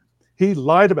is, he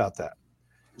lied about that,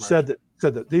 said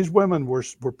that these women were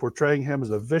portraying him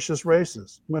as a vicious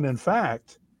racist, when in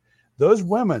fact, those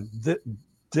women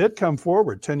did come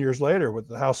forward 10 years later with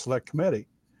the House Select Committee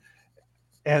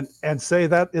and say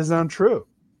that is untrue.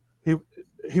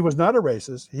 He was not a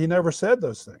racist. He never said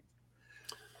those things.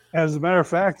 As a matter of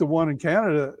fact, the one in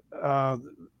Canada,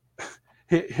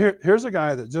 here's a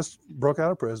guy that just broke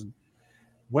out of prison,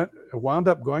 wound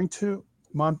up going to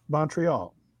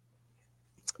Montreal.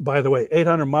 By the way,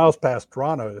 800 miles past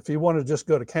Toronto. If he wanted to just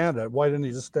go to Canada, why didn't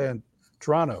he just stay in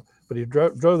Toronto? But he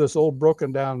drove this old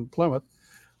broken down Plymouth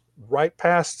right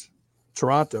past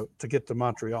Toronto to get to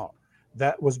Montreal.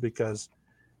 That was because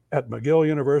at McGill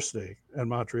University in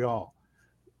Montreal,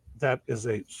 that is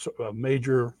a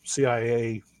major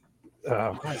CIA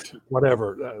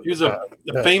whatever. He was a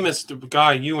famous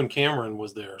guy. Ewan Cameron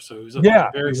was there, so he was a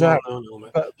very exactly. well-known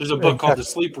element. There's a book called The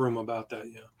Sleep Room about that.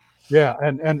 Yeah,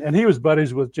 and he was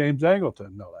buddies with James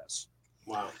Angleton, no less.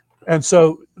 Wow. And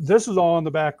so this is all in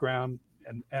the background,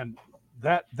 and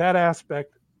that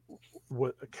aspect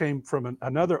came from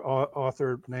another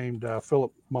author named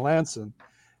Philip Melanson.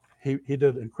 He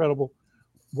did incredible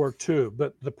work too.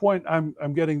 But the point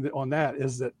I'm getting on that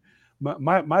is that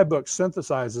my book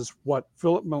synthesizes what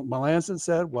Philip Melanson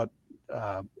said, what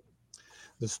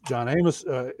this John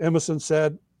Emerson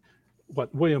said,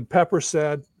 what William Pepper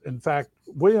said. In fact,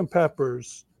 William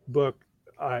Pepper's book,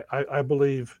 I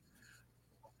believe,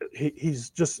 he's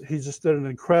just did an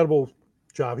incredible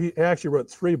job. He actually wrote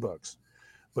 3 books,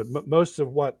 but most of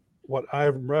what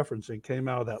I'm referencing came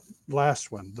out of that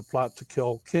last one, The Plot to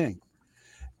Kill King,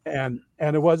 and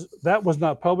that was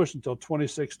not published until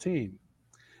 2016,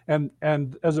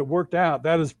 and as it worked out,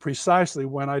 that is precisely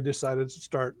when I decided to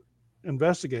start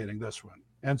investigating this one,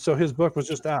 and so his book was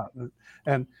just out,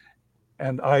 and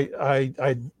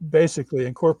I basically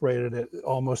incorporated it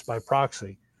almost by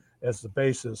proxy as the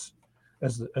basis,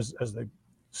 as the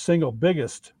single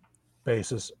biggest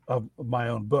basis of my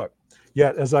own book.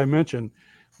 Yet, as I mentioned,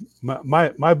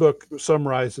 my book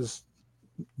summarizes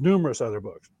numerous other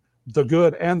books, the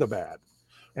good and the bad.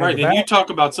 And you talk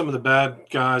about some of the bad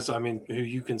guys, who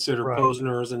you consider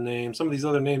Posner as a name, some of these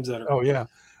other names that are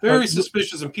very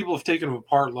suspicious, and people have taken them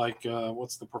apart, like,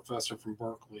 what's the professor from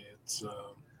Berkeley? It's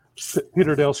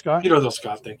Peter Dale Scott? Peter Dale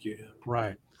Scott, thank you.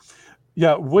 Right.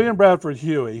 Yeah, William Bradford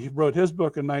Huey, he wrote his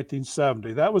book in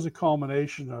 1970. That was a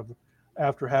culmination of,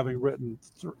 after having written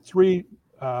 3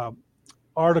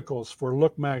 articles for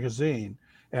Look magazine,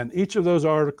 and each of those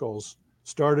articles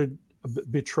started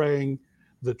betraying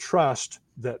the trust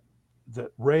that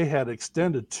Ray had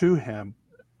extended to him.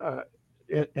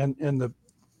 In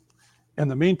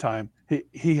the meantime,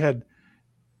 he had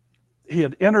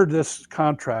entered this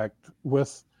contract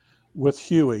with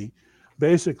Huey,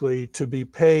 basically to be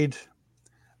paid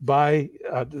by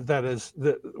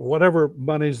whatever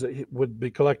monies that would be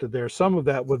collected there. Some of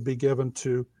that would be given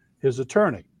to his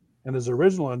attorney, and his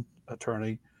original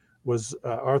attorney was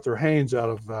Arthur Haynes out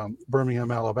of Birmingham,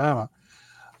 Alabama.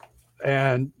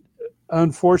 And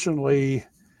unfortunately,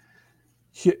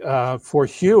 for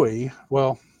Huey,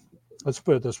 well, let's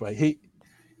put it this way: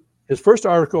 his first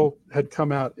article had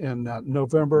come out in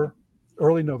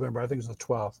early November, I think it was the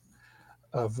 12th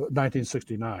of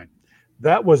 1969.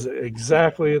 That was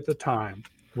exactly at the time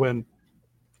when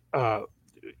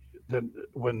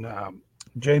when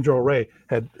James Earl Ray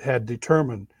had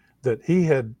determined that he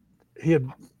had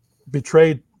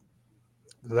betrayed,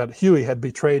 that Huey had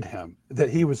betrayed him, that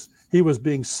he was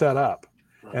being set up,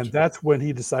 Right. and that's when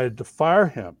he decided to fire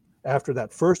him after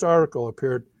that first article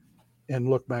appeared in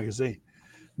Look magazine.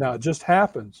 Now it just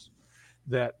happens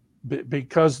that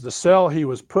because the cell he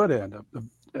was put in,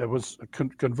 it was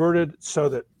converted so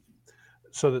that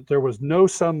there was no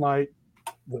sunlight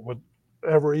that would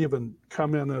ever even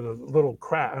come in at a little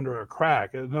crack, under a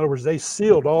crack. In other words, they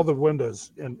sealed all the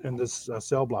windows in this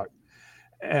cell block,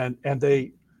 and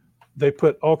they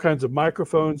put all kinds of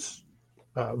microphones,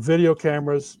 video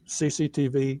cameras,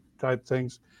 CCTV type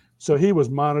things. So he was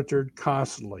monitored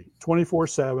constantly,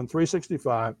 24/7,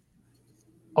 365,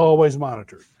 always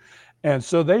monitored. And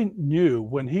so they knew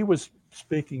when he was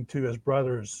speaking to his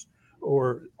brothers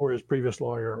or his previous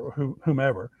lawyer or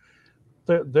whomever,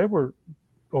 they were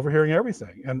overhearing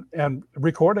everything and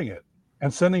recording it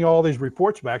and sending all these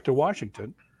reports back to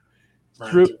Washington.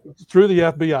 Right. through the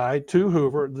FBI to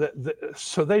Hoover.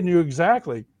 So they knew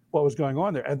exactly what was going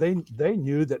on there. And they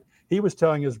knew that he was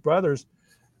telling his brothers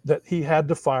that he had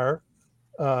to fire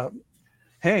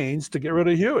Haynes to get rid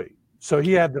of Huey. So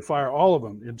he had to fire all of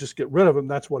them and just get rid of them.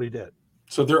 That's what he did.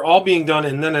 So they're all being done.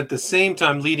 And then at the same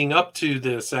time, leading up to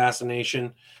the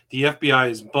assassination, the FBI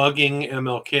is bugging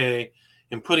MLK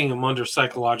and putting him under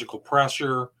psychological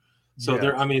pressure. So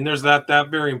there's that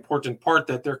very important part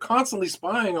that they're constantly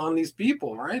spying on these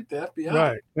people, right? The FBI.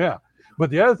 Right. Yeah. But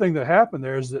the other thing that happened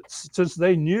there is that since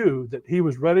they knew that he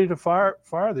was ready to fire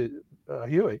the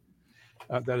Huey,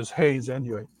 that is Haynes and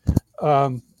Huey,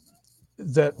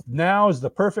 that now is the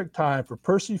perfect time for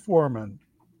Percy Foreman,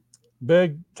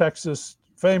 big Texas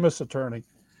famous attorney,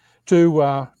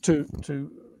 to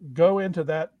go into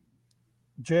that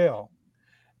jail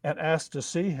and ask to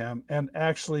see him and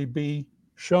actually be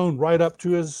shown right up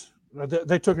to his.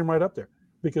 They took him right up there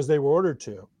because they were ordered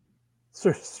to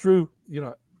through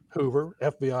Hoover,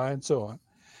 FBI, and so on,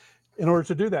 in order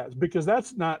to do that, because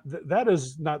that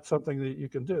is not something that you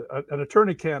can do. An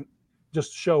attorney can't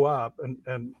just show up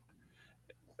and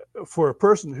for a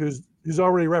person who's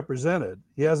already represented.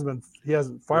 He hasn't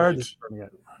fired this attorney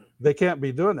yet. They can't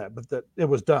be doing that, but that it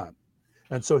was done.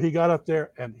 And so he got up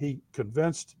there and he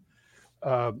convinced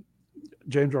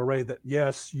James Earl Ray that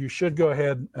yes, you should go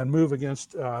ahead and move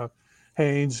against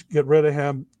Haynes, get rid of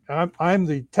him. I'm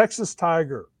the Texas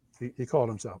Tiger, he called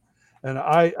himself, and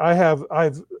I've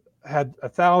had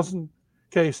 1,000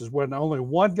 cases when only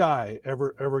one guy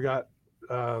ever got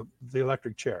the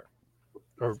electric chair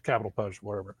or capital punishment,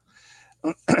 whatever,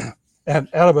 and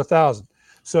out of 1,000.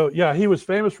 So yeah, he was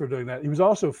famous for doing that. He was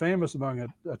also famous among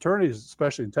attorneys,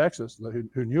 especially in Texas,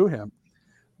 who knew him,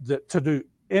 that to do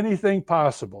anything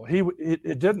possible.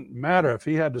 It didn't matter if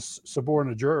he had to suborn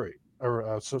a jury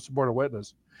or suborn a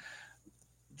witness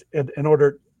in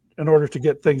order to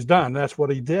get things done. That's what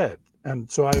he did.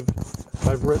 And so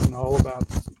I've written all about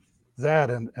that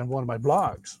in one of my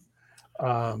blogs,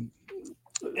 from,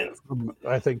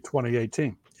 I think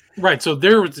 2018. Right. So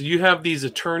you have these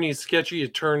attorneys, sketchy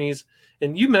attorneys,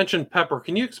 and you mentioned Pepper.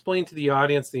 Can you explain to the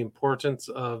audience the importance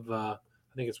of, I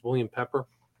think it's William Pepper?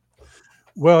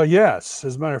 Well, yes.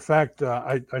 As a matter of fact,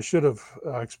 I should have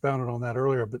expounded on that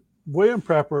earlier, but William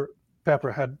Pepper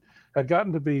had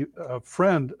gotten to be a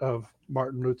friend of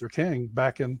Martin Luther King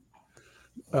back in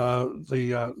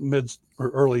the mid or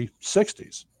early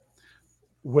 60s.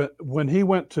 When he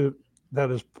went to, that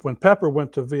is, when Pepper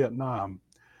went to Vietnam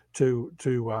to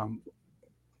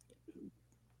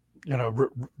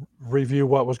review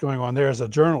what was going on there as a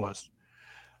journalist,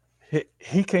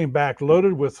 he came back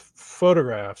loaded with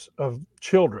photographs of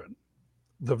children,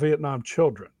 the Vietnam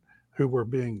children, who were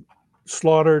being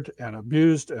slaughtered and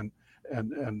abused and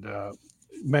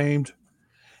maimed,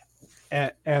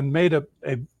 and made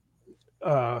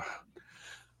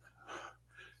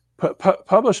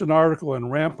published an article in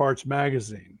Ramparts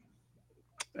magazine.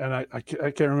 And I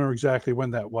can't remember exactly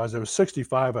when that was. It was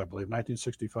 65, I believe,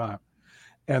 1965.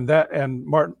 And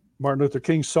Martin Luther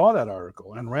King saw that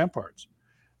article in Ramparts.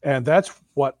 And that's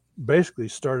what basically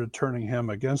started turning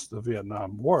him against the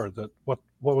Vietnam War, that what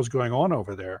was going on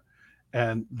over there,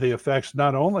 and the effects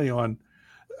not only on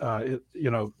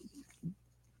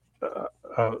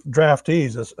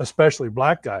draftees, especially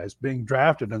black guys, being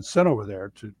drafted and sent over there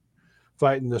to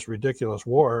fight in this ridiculous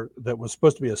war that was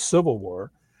supposed to be a civil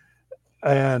war.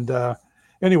 And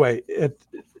anyway,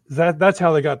 that's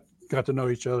how they got to know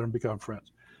each other and become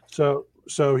friends. So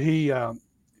he.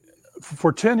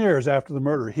 For 10 years after the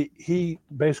murder, he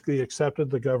basically accepted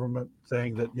the government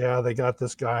thing that, yeah, they got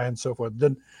this guy and so forth.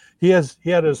 Then he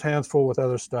had his hands full with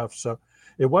other stuff. So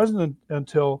it wasn't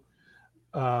until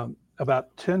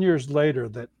about 10 years later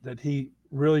that he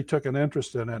really took an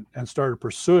interest in it and started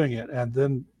pursuing it, and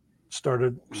then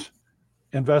started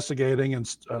investigating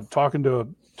and talking to a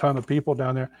ton of people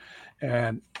down there,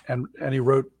 and he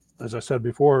wrote, as I said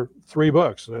before, 3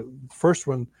 books. The first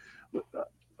one,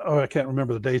 I can't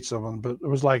remember the dates of them, but it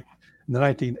was like in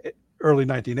the early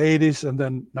 1980s, and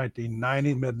then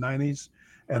 1990, mid 90s,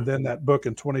 and then that book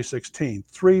in 2016.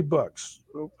 3 books,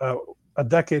 a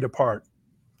decade apart.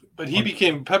 But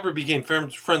Pepper became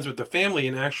friends with the family,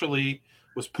 and actually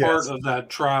was part Yes. of that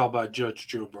trial by Judge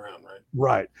Joe Brown, right?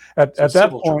 Right. At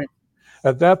that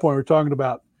point, we're talking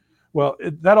about, well,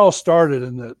 that all started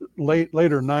in the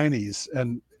later 90s,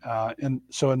 and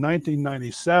so in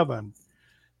 1997,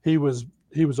 he was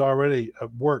already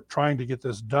at work trying to get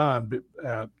this done,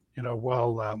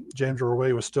 while James Earl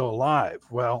Ray was still alive.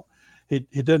 Well, he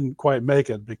didn't quite make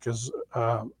it because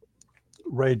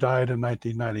Ray died in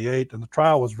 1998, and the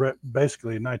trial was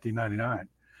basically in 1999,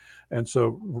 and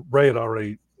so Ray had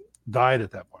already died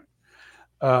at that point.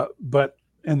 But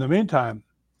in the meantime,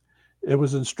 it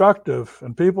was instructive,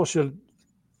 and people should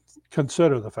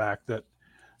consider the fact that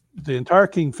the entire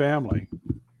King family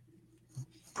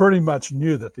pretty much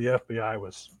knew that the FBI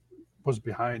was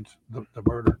behind the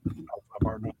murder of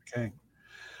Martin Luther King,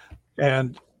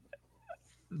 and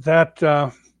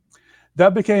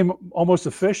that became almost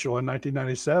official in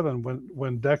 1997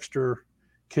 when Dexter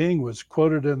King was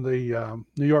quoted in the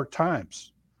New York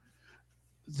Times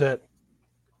that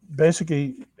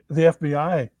basically the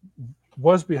FBI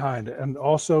was behind it, and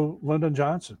also Lyndon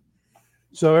Johnson.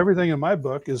 So everything in my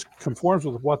book conforms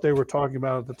with what they were talking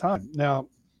about at the time. Now,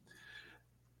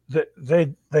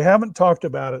 they haven't talked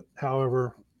about it,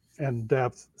 however, in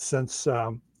depth since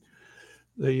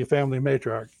the family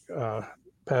matriarch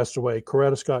passed away.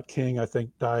 Coretta Scott King, I think,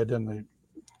 died in the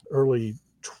early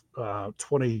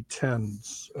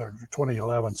 2010s or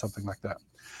 2011, something like that.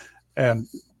 And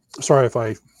sorry if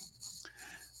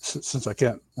since I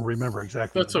can't remember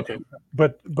exactly. That's okay.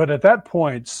 But at that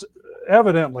point,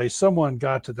 evidently someone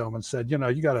got to them and said, you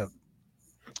got to,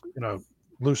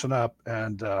 loosen up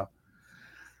and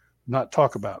not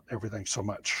talk about everything so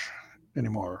much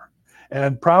anymore.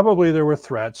 And probably there were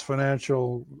threats,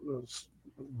 financial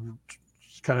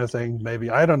kind of thing, maybe.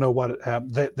 I don't know what it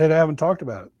happened. They haven't talked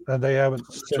about it, and they haven't.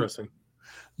 Interesting.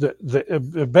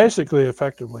 It basically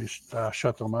effectively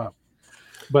shut them up.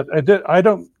 But I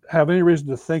don't have any reason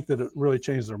to think that it really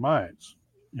changed their minds.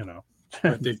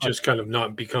 Right, they've just kind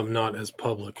of become not as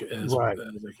public as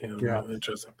they can. Yeah.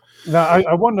 Interesting. Now,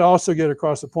 I wanted to also get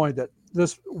across the point that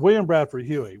this William Bradford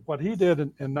Huey, what he did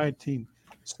in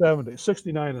 1970,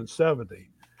 69 and 70,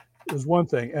 is one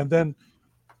thing. And then,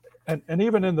 and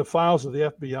even in the files of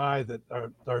the FBI that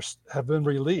have been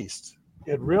released,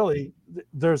 it really,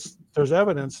 there's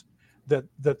evidence that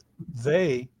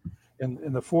they,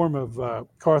 in the form of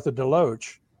Cartha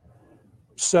DeLoach,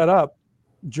 set up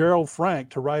Gerald Frank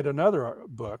to write another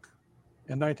book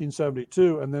in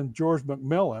 1972, and then George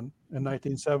McMillan in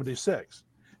 1976.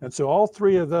 And so all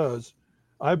 3 of those,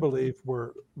 I believe,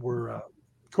 were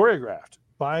choreographed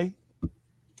by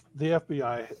the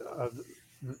FBI.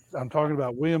 I'm talking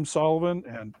about William Sullivan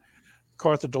and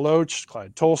Cartha DeLoach,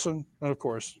 Clyde Tolson, and of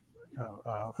course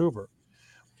Hoover.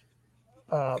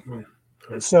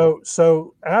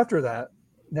 So after that,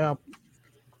 now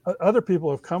other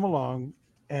people have come along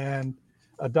and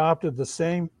adopted the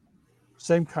same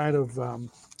kind of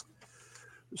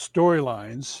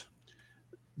storylines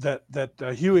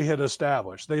that Huey had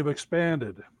established. They've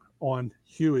expanded on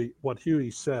what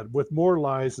Huey said, with more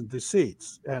lies and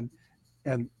deceits, and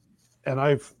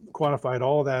I've quantified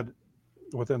all that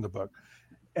within the book,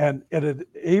 and it had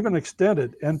even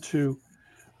extended into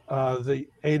the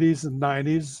 80s and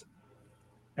 90s,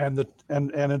 and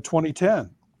in 2010.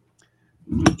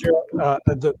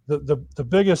 The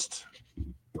biggest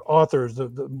authors,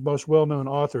 the most well-known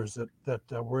authors that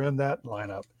were in that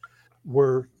lineup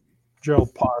were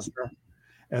Gerald Posner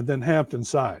and then Hampton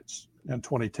Sides in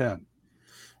 2010.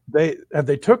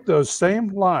 They took those same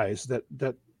lies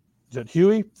that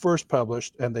Huey first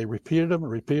published, and they repeated them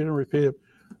and repeated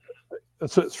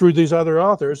through these other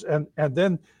authors, and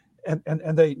then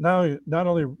they not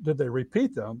only did they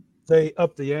repeat them, they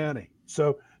upped the ante.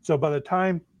 So by the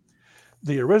time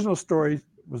the original story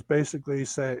was basically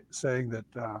saying that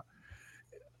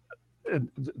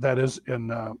that is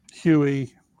in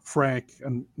Huey, Frank,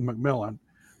 and McMillan,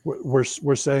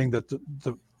 we're saying that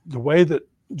the way that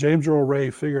James Earl Ray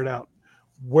figured out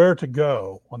where to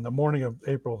go on the morning of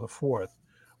April the 4th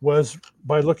was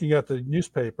by looking at the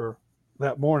newspaper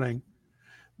that morning,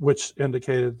 which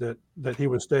indicated that he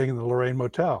was staying in the Lorraine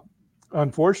Motel.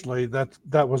 unfortunately,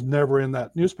 that was never in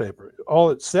that newspaper. All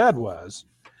it said was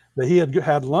that he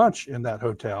had lunch in that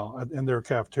hotel, in their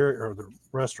cafeteria or the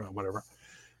restaurant, whatever,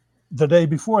 the day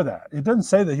before that. It didn't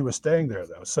say that he was staying there,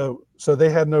 though. So they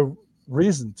had no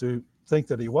reason to think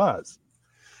that he was.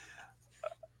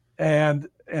 And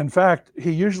in fact,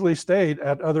 he usually stayed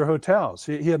at other hotels.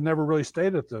 He had never really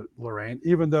stayed at the Lorraine,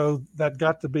 even though that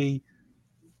got to be,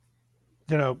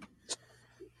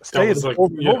 stated like,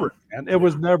 over and over. And it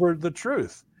was never the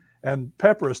truth. And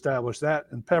Pepper established that,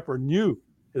 and Pepper knew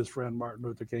his friend Martin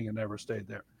Luther King had never stayed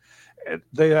there.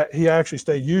 He actually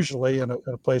stayed usually in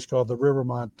a place called the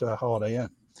Rivermont Holiday Inn.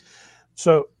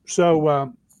 So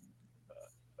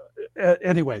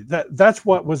anyway, that's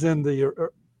what was in the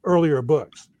earlier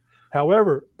books.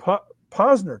 However,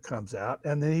 Posner comes out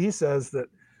and then he says that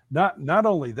not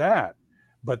only that,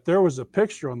 but there was a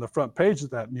picture on the front page of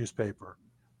that newspaper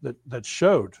that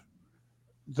showed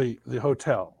the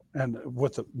hotel and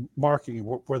with the marking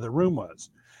where the room was.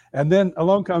 And then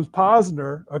along comes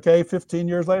Posner, 15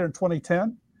 years later in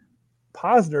 2010.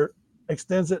 Posner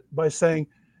extends it by saying,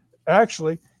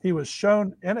 actually, he was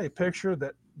shown in a picture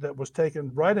that was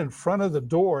taken right in front of the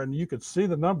door, and you could see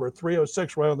the number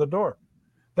 306 right on the door.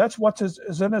 That's what is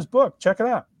in his book. Check it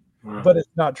out. Wow. But it's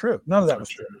not true. None of that was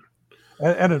true.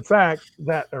 And in fact,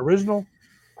 that original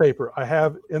paper I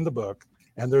have in the book,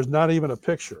 and there's not even a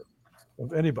picture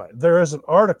of anybody. There is an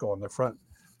article on the front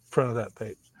of that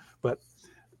page.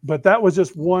 But that was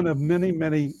just one of many,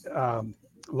 many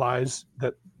lies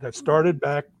that started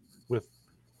back with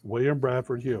William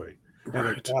Bradford Huey. And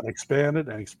it got expanded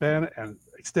and expanded and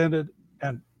extended.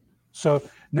 And so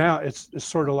now it's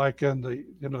sort of like in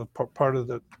the, part of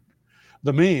the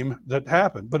meme that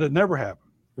happened, but it never happened.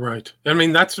 Right. I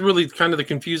mean, that's really kind of the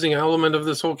confusing element of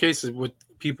this whole case, is what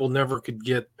people never could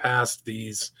get past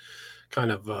these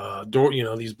kind of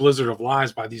these blizzard of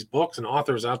lies by these books and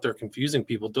authors out there confusing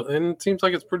people. And it seems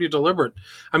like it's pretty deliberate.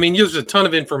 I mean, there's a ton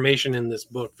of information in this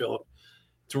book, Philip.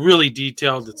 It's really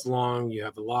detailed. It's long. You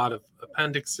have a lot of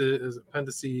appendices,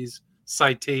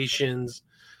 citations.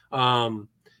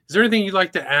 Is there anything you'd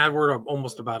like to add? We're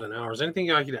almost about an hour. Is there anything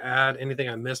you'd like to add? Anything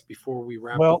I missed before we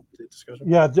wrap up the discussion?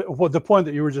 Yeah. The point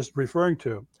that you were just referring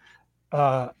to,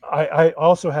 I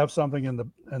also have something in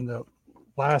the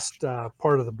last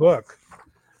part of the book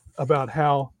about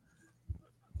how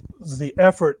the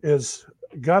effort is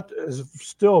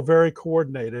still very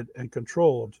coordinated and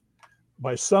controlled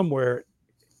by somewhere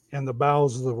in the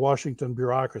bowels of the Washington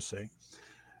bureaucracy.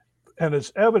 And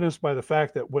it's evidenced by the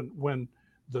fact that when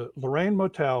the Lorraine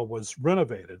Motel was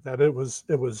renovated, that it was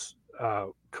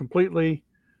completely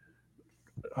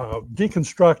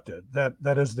deconstructed.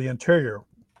 That is the interior,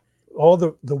 all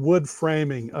the wood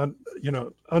framing,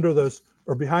 under those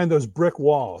or behind those brick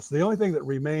walls. The only thing that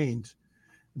remained,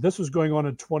 this was going on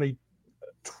in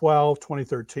 2012,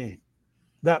 2013,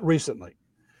 that recently.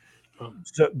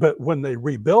 But when they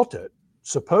rebuilt it,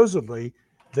 supposedly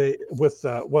they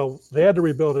had to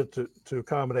rebuild it to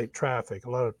accommodate traffic. A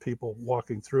lot of people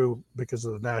walking through because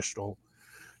of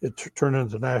it turned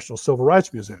into the National Civil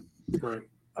Rights Museum. Right.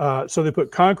 So they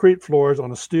put concrete floors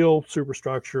on a steel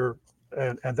superstructure,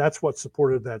 and that's what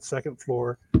supported that second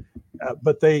floor.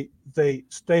 But they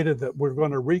stated that we're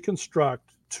going to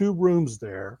reconstruct 2 rooms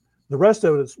there. The rest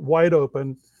of it is wide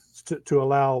open to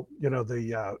allow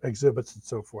the exhibits and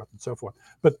so forth and so forth.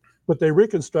 But they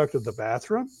reconstructed the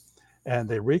bathroom, and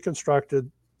they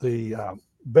reconstructed the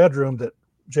bedroom that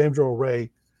James Earl Ray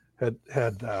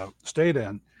had stayed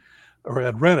in or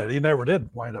had rented. He never did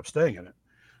wind up staying in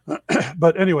it.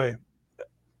 But anyway,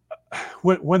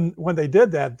 when they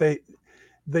did that,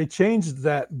 they changed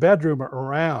that bedroom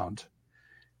around.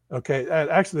 Okay,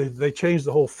 actually, they changed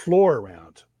the whole floor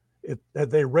around.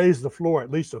 They raised the floor at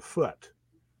least a foot.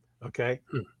 Okay,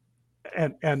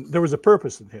 and there was a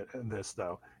purpose in this,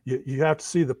 though. You have to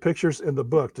see the pictures in the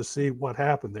book to see what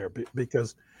happened there,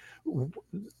 because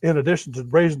in addition to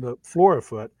raising the floor a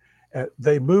foot,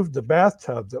 they moved the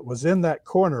bathtub that was in that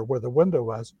corner where the window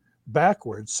was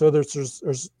backwards. So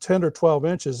there's 10 or 12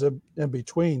 inches in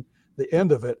between the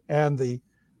end of it and the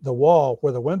wall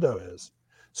where the window is.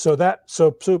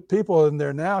 So people in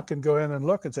there now can go in and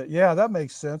look and say, yeah, that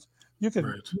makes sense. You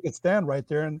can stand right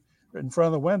there in front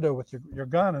of the window with your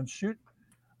gun and shoot.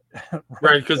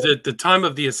 Right, because at the time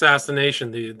of the assassination,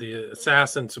 the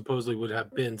assassin supposedly would have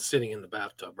been sitting in the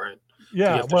bathtub, right?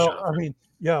 Yeah, well, I mean,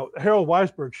 Harold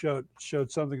Weisberg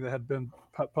showed something that had been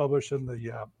published in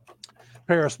the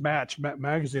Paris Match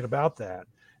magazine about that,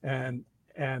 and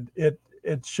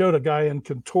it showed a guy in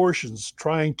contortions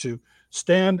trying to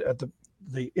stand at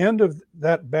the end of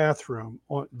that bathroom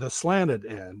on the slanted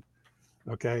end,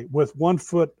 okay, with 1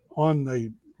 foot on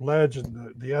the ledge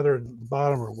and the other at the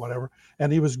bottom or whatever,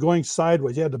 and he was going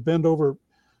sideways. He had to bend over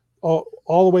all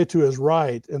the way to his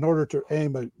right in order to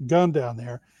aim a gun down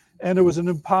there, and it was an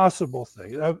impossible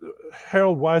thing.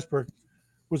 Harold Weisberg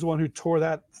was the one who tore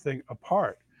that thing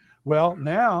apart. Well,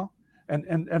 now,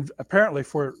 and apparently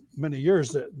for many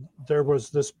years that there was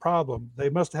this problem. They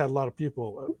must have had a lot of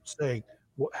people saying,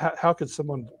 well, how could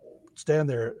someone stand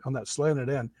there on that slanted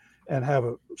end and have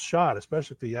a shot,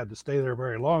 especially if he had to stay there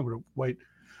very long to wait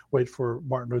for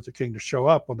Martin Luther King to show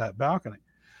up on that balcony.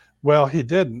 Well, he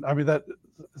didn't. I mean, that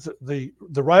the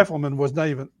rifleman was not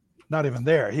even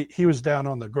there. He was down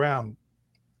on the ground,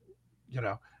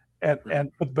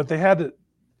 but they had to,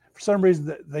 for some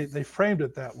reason, they framed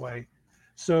it that way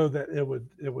so that it would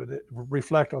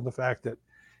reflect on the fact that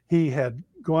he had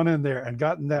gone in there and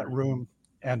gotten that room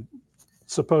and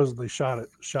supposedly shot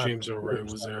James Earl Ray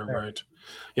was there, right?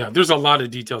 Yeah, there's a lot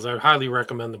of details. I highly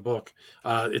recommend the book.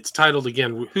 It's titled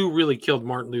again, "Who Really Killed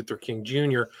Martin Luther King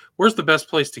Jr." Where's the best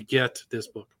place to get this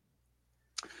book?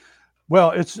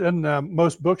 Well, it's in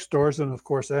most bookstores, and of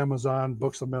course Amazon,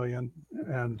 Books A Million,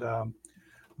 and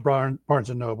Barnes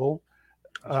and Noble.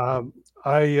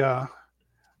 I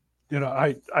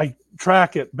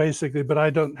track it basically, but I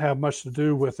don't have much to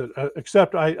do with it,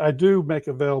 except I do make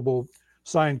available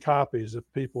signed copies if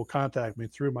people contact me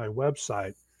through my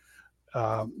website,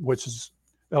 which is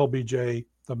LBJ,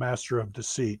 the Master of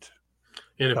Deceit.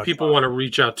 And if people want to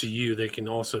reach out to you, they can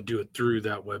also do it through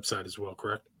that website as well,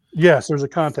 correct? Yes, there's a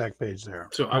contact page there.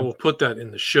 So I will put that in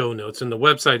the show notes. And the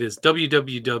website is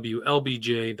www.lbj,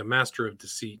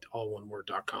 all one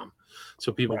word.com.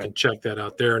 So people can check that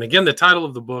out there. And again, the title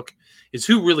of the book is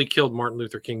 "Who Really Killed Martin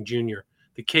Luther King Jr.?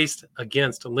 The Case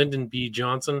Against Lyndon B.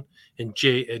 Johnson and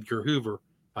J. Edgar Hoover"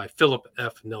 by Phillip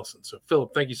F. Nelson. So,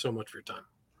 Phillip, thank you so much for your time.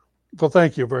 Well,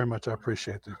 thank you very much. I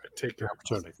appreciate it. Take care.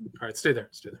 Opportunity. All right, stay there.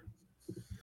 Stay there.